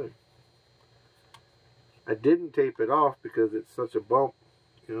of the way. I didn't tape it off because it's such a bump,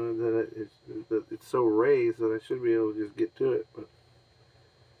 you know, that it's so raised that I should be able to just get to it. But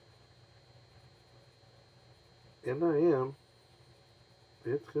and I am.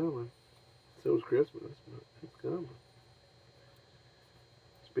 It's coming. So is Christmas, but it's coming.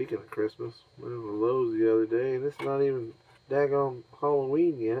 Speaking of Christmas, I went to Lowe's the other day, and it's not even daggone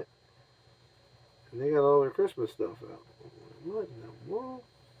Halloween yet. And they got all their Christmas stuff out. What in the world?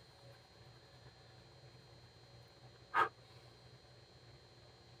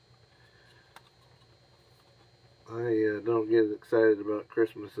 I don't get excited about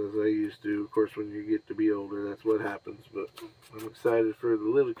Christmas as I used to. Of course, when you get to be older, that's what happens. But I'm excited for the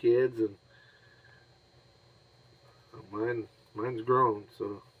little kids, and mine's grown,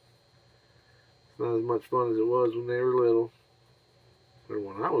 so it's not as much fun as it was when they were little, or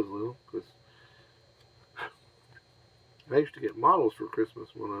when I was little. Because I used to get models for Christmas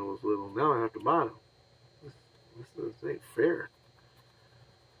when I was little. Now I have to buy them. This ain't fair.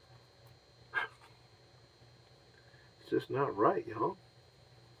 Just not right, y'all.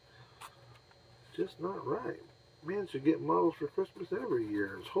 It's just not right. Man should get models for Christmas every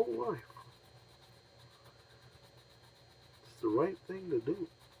year, his whole life. It's the right thing to do.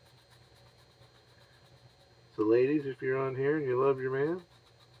 So ladies, if you're on here and you love your man,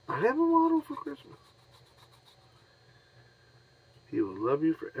 I have a model for Christmas. He will love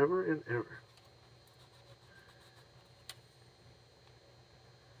you forever and ever.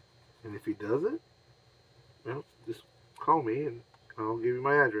 And if he doesn't, well, just call me and I'll give you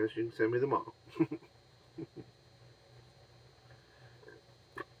my address. You can send me the model.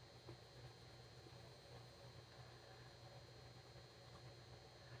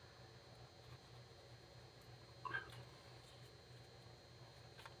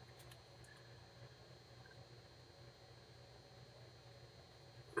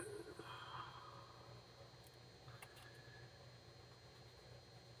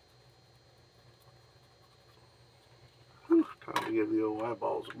 Time to give the old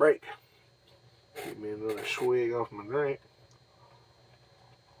eyeballs a break. Give me another swig off my drink.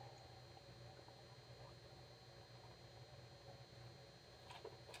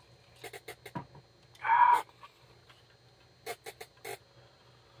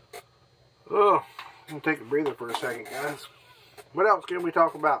 Oh, I'm gonna take a breather for a second, guys. What else can we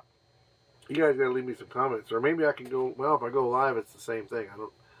talk about? You guys gotta leave me some comments, or maybe I can go. Well, if I go live, it's the same thing. I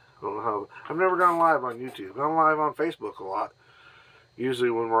don't know how. I've never gone live on YouTube. I've gone live on Facebook a lot. Usually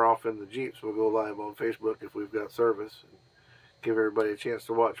when we're off in the Jeeps, we'll go live on Facebook if we've got service and give everybody a chance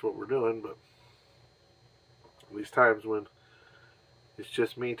to watch what we're doing. But these times when it's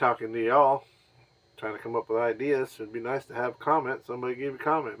just me talking to y'all, trying to come up with ideas, it'd be nice to have a comment. Somebody give a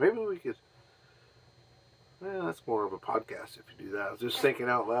comment. Maybe we could. Well, that's more of a podcast if you do that. I was just thinking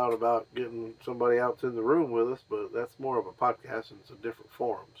out loud about getting somebody out in the room with us, but that's more of a podcast and it's a different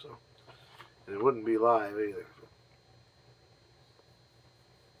forum. So, and it wouldn't be live either.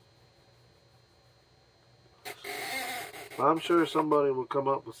 I'm sure somebody will come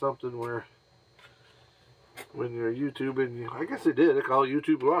up with something where when you're YouTubing, I guess they did. They call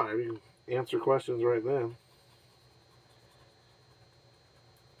YouTube Live. You can answer questions right then.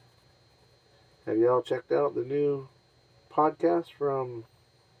 Have y'all checked out the new podcast from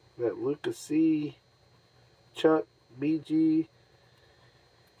that Lucas C, Chuck, BG,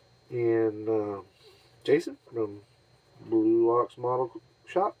 and Jason from Blue Ox Model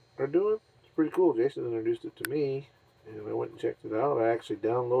Shop are doing? It's pretty cool. Jason introduced it to me, and I went and checked it out. I actually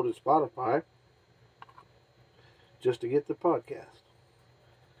downloaded Spotify just to get the podcast.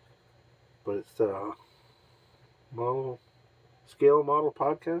 But it's Scale Model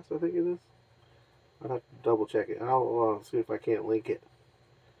Podcast, I think it is. I'll have to double check it. I'll see if I can't link it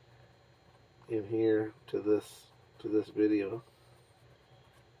in here to this video.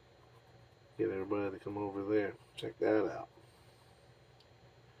 Get everybody to come over there. Check that out.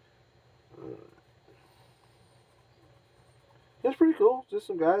 It's pretty cool. Just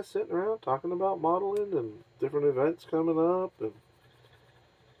some guys sitting around talking about modeling and different events coming up. And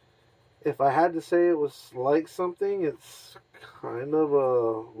if I had to say it was like something, it's kind of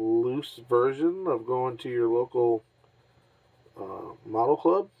a loose version of going to your local model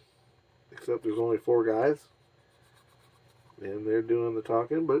club, except there's only 4 guys. and they're doing the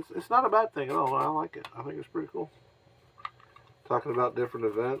talking, but it's not a bad thing at all. I like it. I think it's pretty cool. Talking about different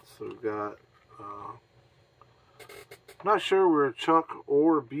events. We've got, not sure where Chuck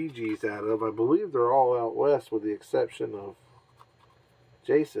or BG's out of. I believe they're all out west with the exception of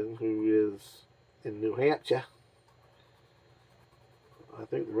Jason, who is in New Hampshire. I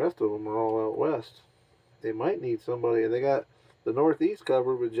think the rest of them are all out west. They might need somebody, and they got the Northeast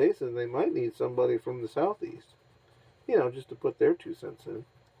covered with Jason. They might need somebody from the Southeast. You know, just to put their 2 cents in.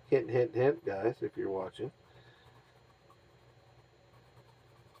 Hint, hint, hint, guys, if you're watching.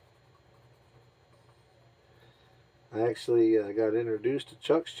 I actually got introduced to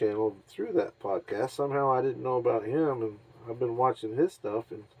Chuck's channel through that podcast. Somehow I didn't know about him, and I've been watching his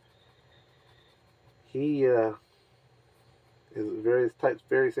stuff, and he is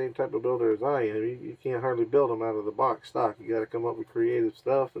very same type of builder as I am. You can't hardly build them out of the box stock. You got to come up with creative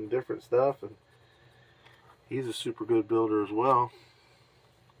stuff and different stuff, and he's a super good builder as well.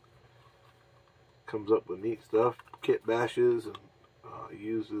 Comes up with neat stuff, kit bashes, and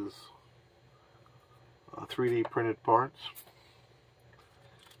uses 3D printed parts.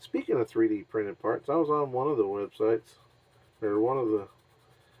 Speaking of 3D printed parts, I was on one of the websites, or one of the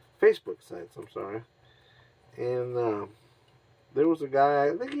Facebook sites, I'm sorry, and there was a guy,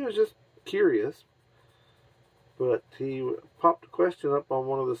 I think he was just curious, but he popped a question up on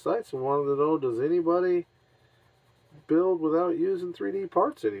one of the sites and wanted to know, does anybody build without using 3D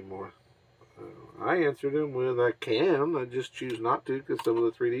parts anymore? I answered him with, I can, I just choose not to because some of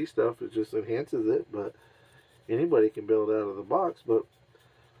the 3D stuff, it just enhances it, but anybody can build out of the box. But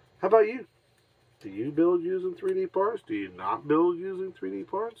how about you? Do you build using 3D parts? Do you not build using 3D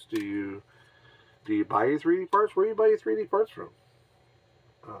parts? Do you buy your 3D parts? Where do you buy your 3D parts from?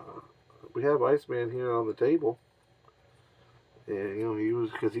 We have Iceman here on the table, and you know,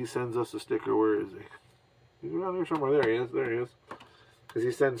 because he sends us a sticker. Where is he? He's around here somewhere. There he is. There he is. Because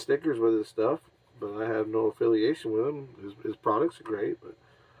he sends stickers with his stuff, but I have no affiliation with him. His products are great, but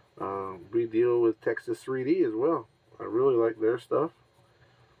we deal with Texas 3D as well. I really like their stuff,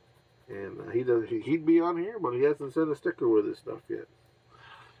 and he'd be on here, but he hasn't sent a sticker with his stuff yet.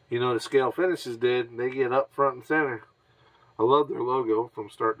 You know, the Scale Finishes did. They get up front and center. I love their logo from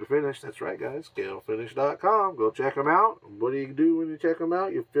start to finish. That's right, guys. ScaleFinish.com. Go check them out. What do you do when you check them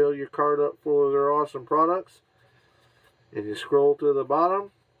out? You fill your cart up full of their awesome products, and you scroll to the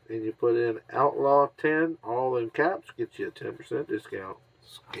bottom, and you put in Outlaw 10, all in caps, get you a 10% discount.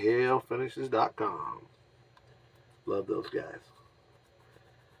 ScaleFinishes.com. Love those guys.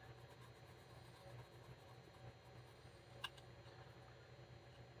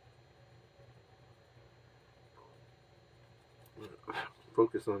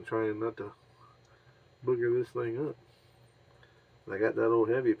 Focus on trying not to booger this thing up. I got that old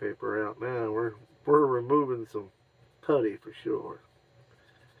heavy paper out now. We're removing some putty for sure.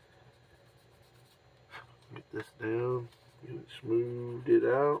 Get this down, get it smoothed it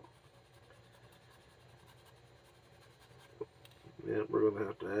out. Yeah, we're gonna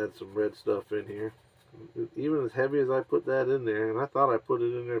have to add some red stuff in here. Even as heavy as I put that in there, and I thought I put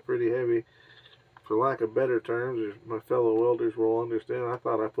it in there pretty heavy. For lack of better terms, my fellow welders will understand, I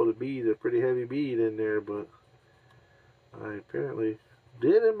thought I put a pretty heavy bead in there, but I apparently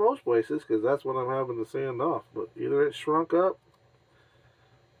did in most places, because that's what I'm having to sand off. But either it shrunk up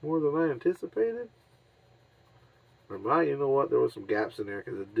more than I anticipated, or you know what, there was some gaps in there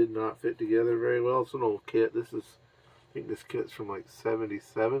because it did not fit together very well. It's an old kit. I think this kit's from like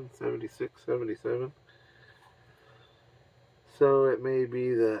 77, 76, 77. So it may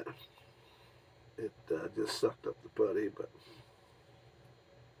be that it just sucked up the putty, but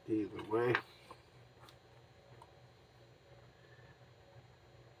either way.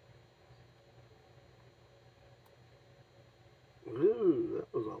 Ooh,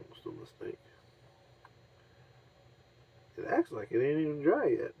 that was almost a mistake. It acts like it ain't even dry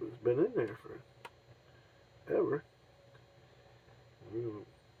yet, but it's been in there for ever. We're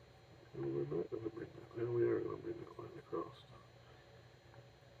not going to bring that. Well, we are going to bring that line across.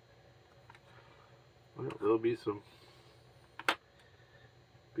 Well, there'll be some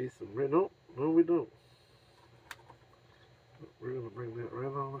red. No, we don't. We're going to bring that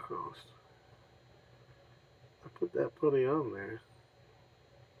right on across. I put that putty on there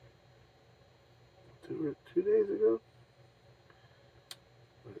 2 days ago,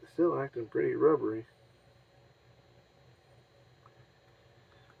 but it's still acting pretty rubbery.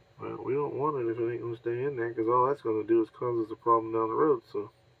 Well, we don't want it if it ain't going to stay in there, because all that's going to do is cause us a problem down the road,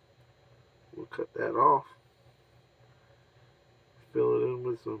 so we'll cut that off. Fill it in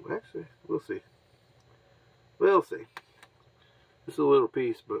with some, actually, we'll see. We'll see. Just a little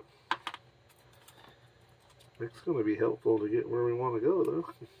piece, but It's going to be helpful to get where we want to go, though.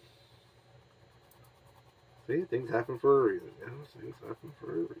 See, things happen for a reason, guys. Things happen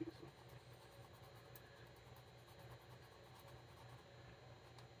for a reason.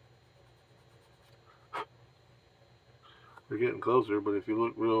 We're getting closer, but if you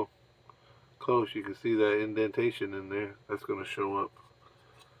look real close, you can see that indentation in there. That's going to show up.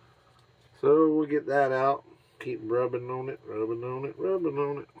 So we'll get that out. Keep rubbing on it, rubbing on it, rubbing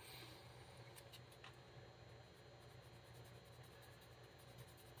on it.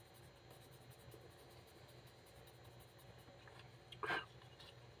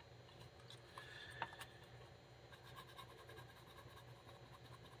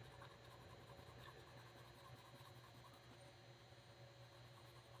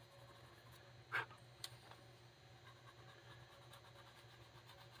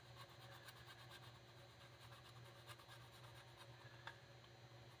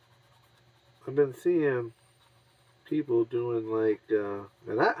 I've been seeing people doing like,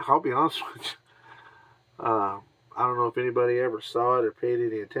 and I'll be honest with you, I don't know if anybody ever saw it or paid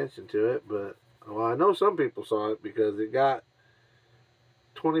any attention to it, but well, I know some people saw it because it got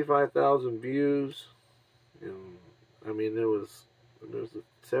 25,000 views, and I mean there was I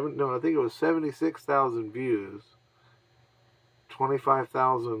think it was 76,000 views,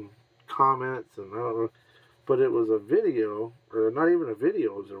 25,000 comments, and I don't know. But it was a video, or not even a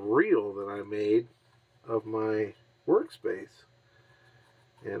video, it was a reel that I made of my workspace.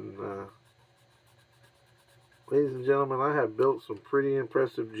 And, ladies and gentlemen, I have built some pretty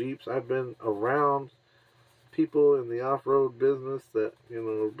impressive Jeeps. I've been around people in the off-road business that, you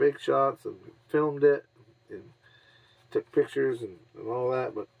know, big shots, and filmed it, and took pictures and all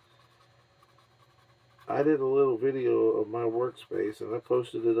that, but I did a little video of my workspace, and I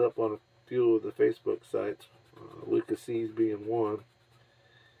posted it up on a few of the Facebook sites, Lucas C's being one,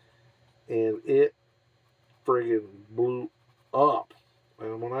 and it friggin' blew up.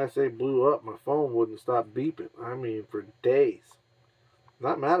 And when I say blew up, my phone wouldn't stop beeping. I mean, for days.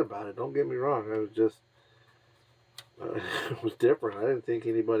 Not mad about it, don't get me wrong. I was just, it was different. I didn't think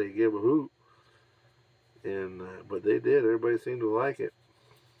anybody would give a hoot, and but they did. Everybody seemed to like it.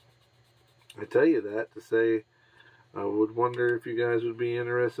 I tell you that to say, I would wonder if you guys would be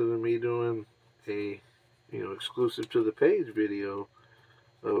interested in me doing a, you know, exclusive to the page video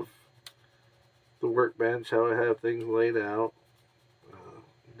of the workbench, how I have things laid out,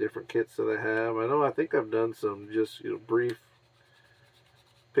 different kits that I have. I think I've done some just, you know, brief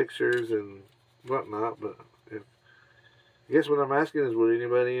pictures and whatnot, but I guess what I'm asking is, would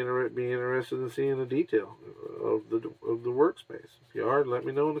anybody be interested in seeing the detail of the workspace? If you are, let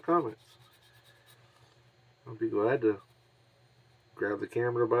me know in the comments. I'll be glad to grab the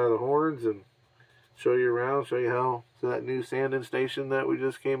camera by the horns and show you around, show you how that new sanding station that we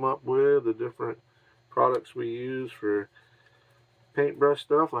just came up with, the different products we use for paintbrush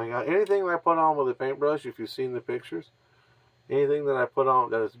stuff. Like anything that I put on with a paintbrush, if you've seen the pictures, anything that I put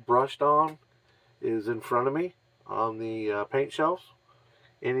on that is brushed on is in front of me on the paint shelves.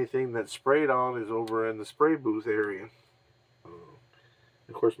 Anything that's sprayed on is over in the spray booth area.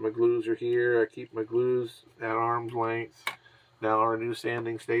 Of course, my glues are here. I keep my glues at arm's length. Now our new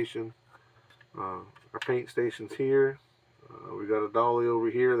sanding station. Our paint station's here. We got a dolly over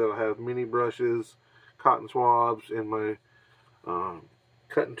here that'll have mini brushes, cotton swabs, and my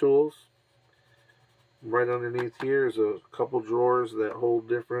cutting tools. Right underneath here is a couple drawers that hold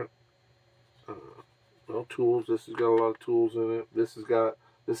different tools. This has got a lot of tools in it. This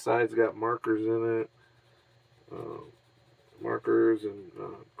side's got markers in it. Markers and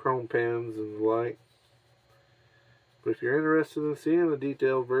chrome pens and the like. But if you're interested in seeing the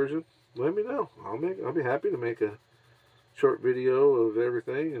detailed version, let me know. I'll be happy to make a short video of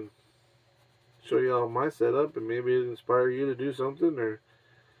everything and show you all my setup, and maybe it'll inspire you to do something, or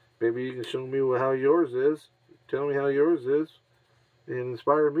maybe you can show me how yours is. Tell me how yours is, and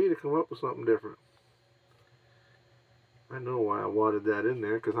inspire me to come up with something different. I know why I wadded that in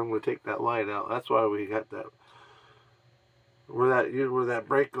there, because I'm going to take that light out. That's why we got that. Where that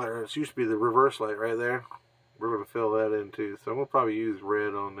brake light, it used to be the reverse light right there. We're going to fill that in too. So I'm going to probably use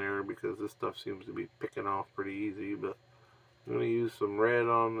red on there because this stuff seems to be picking off pretty easy. But I'm going to use some red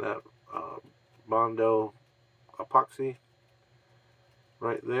on that Bondo epoxy.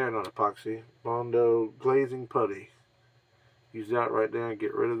 Right there, not epoxy. Bondo glazing putty. Use that right there and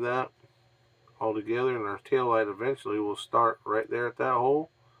get rid of that all together. And our tail light eventually will start right there at that hole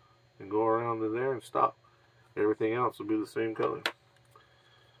and go around to there and stop. Everything else will be the same color.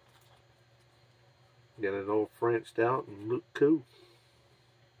 Get it all Frenched out and look cool.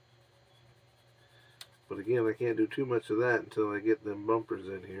 But again, I can't do too much of that until I get them bumpers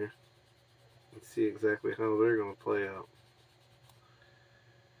in here. Let's see exactly how they're going to play out.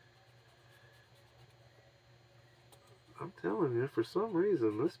 I'm telling you, for some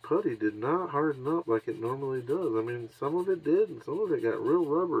reason, this putty did not harden up like it normally does. I mean, some of it did, and some of it got real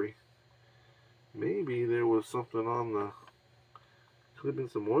rubbery. Maybe there was something on the... Could have been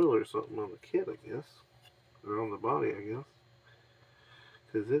some oil or something on the kit, I guess. Or on the body, I guess.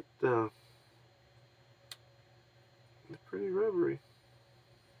 Because it's pretty rubbery.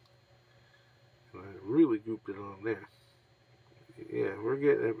 And I really gooped it on there. Yeah,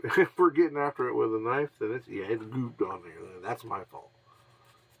 if we're getting after it with a knife, then it's gooped on there. That's my fault.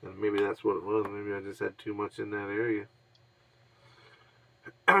 And maybe that's what it was. Maybe I just had too much in that area.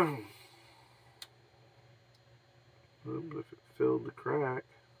 If it filled the crack.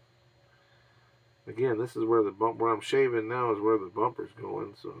 Again, this is where the bump, where I'm shaving now is where the bumper's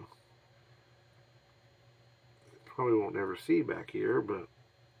going, so probably won't ever see back here, but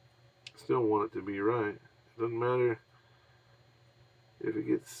still want it to be right. It doesn't matter if it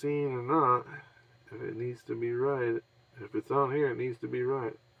gets seen or not. If it needs to be right, if it's on here, it needs to be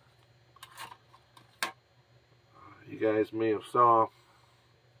right. You guys may have saw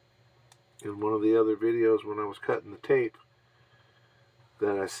in one of the other videos when I was cutting the tape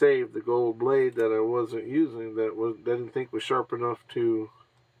that I saved the gold blade that I wasn't using, that didn't think was sharp enough to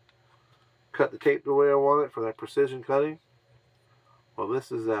cut the tape the way I want it for that precision cutting. Well,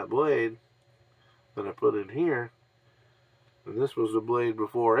 this is that blade that I put in here, and this was the blade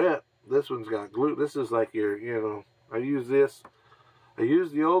before it. This one's got glue. This is like your, I use this. I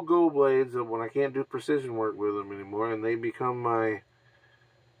use the old gold blades when I can't do precision work with them anymore, and they become my,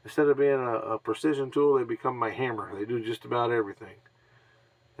 instead of being a precision tool, they become my hammer. They do just about everything.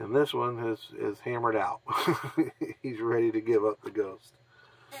 And this one is hammered out. He's ready to give up the ghost.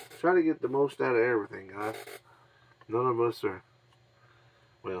 Try to get the most out of everything, guys. None of us are,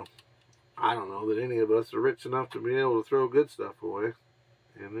 well, I don't know that any of us are rich enough to be able to throw good stuff away.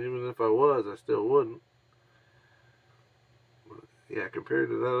 And even if I was, I still wouldn't. But yeah, compared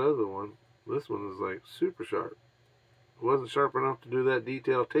to that other one, this one is like super sharp. It wasn't sharp enough to do that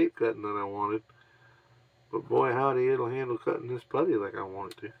detailed tape cutting that I wanted. But boy, howdy, it'll handle cutting this putty like I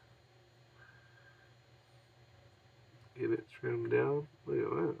want it to. Get it trimmed down. Look at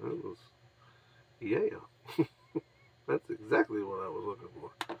that. That was, yeah. That's exactly what I was looking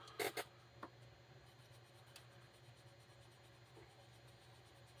for.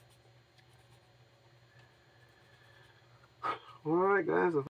 Alright, guys.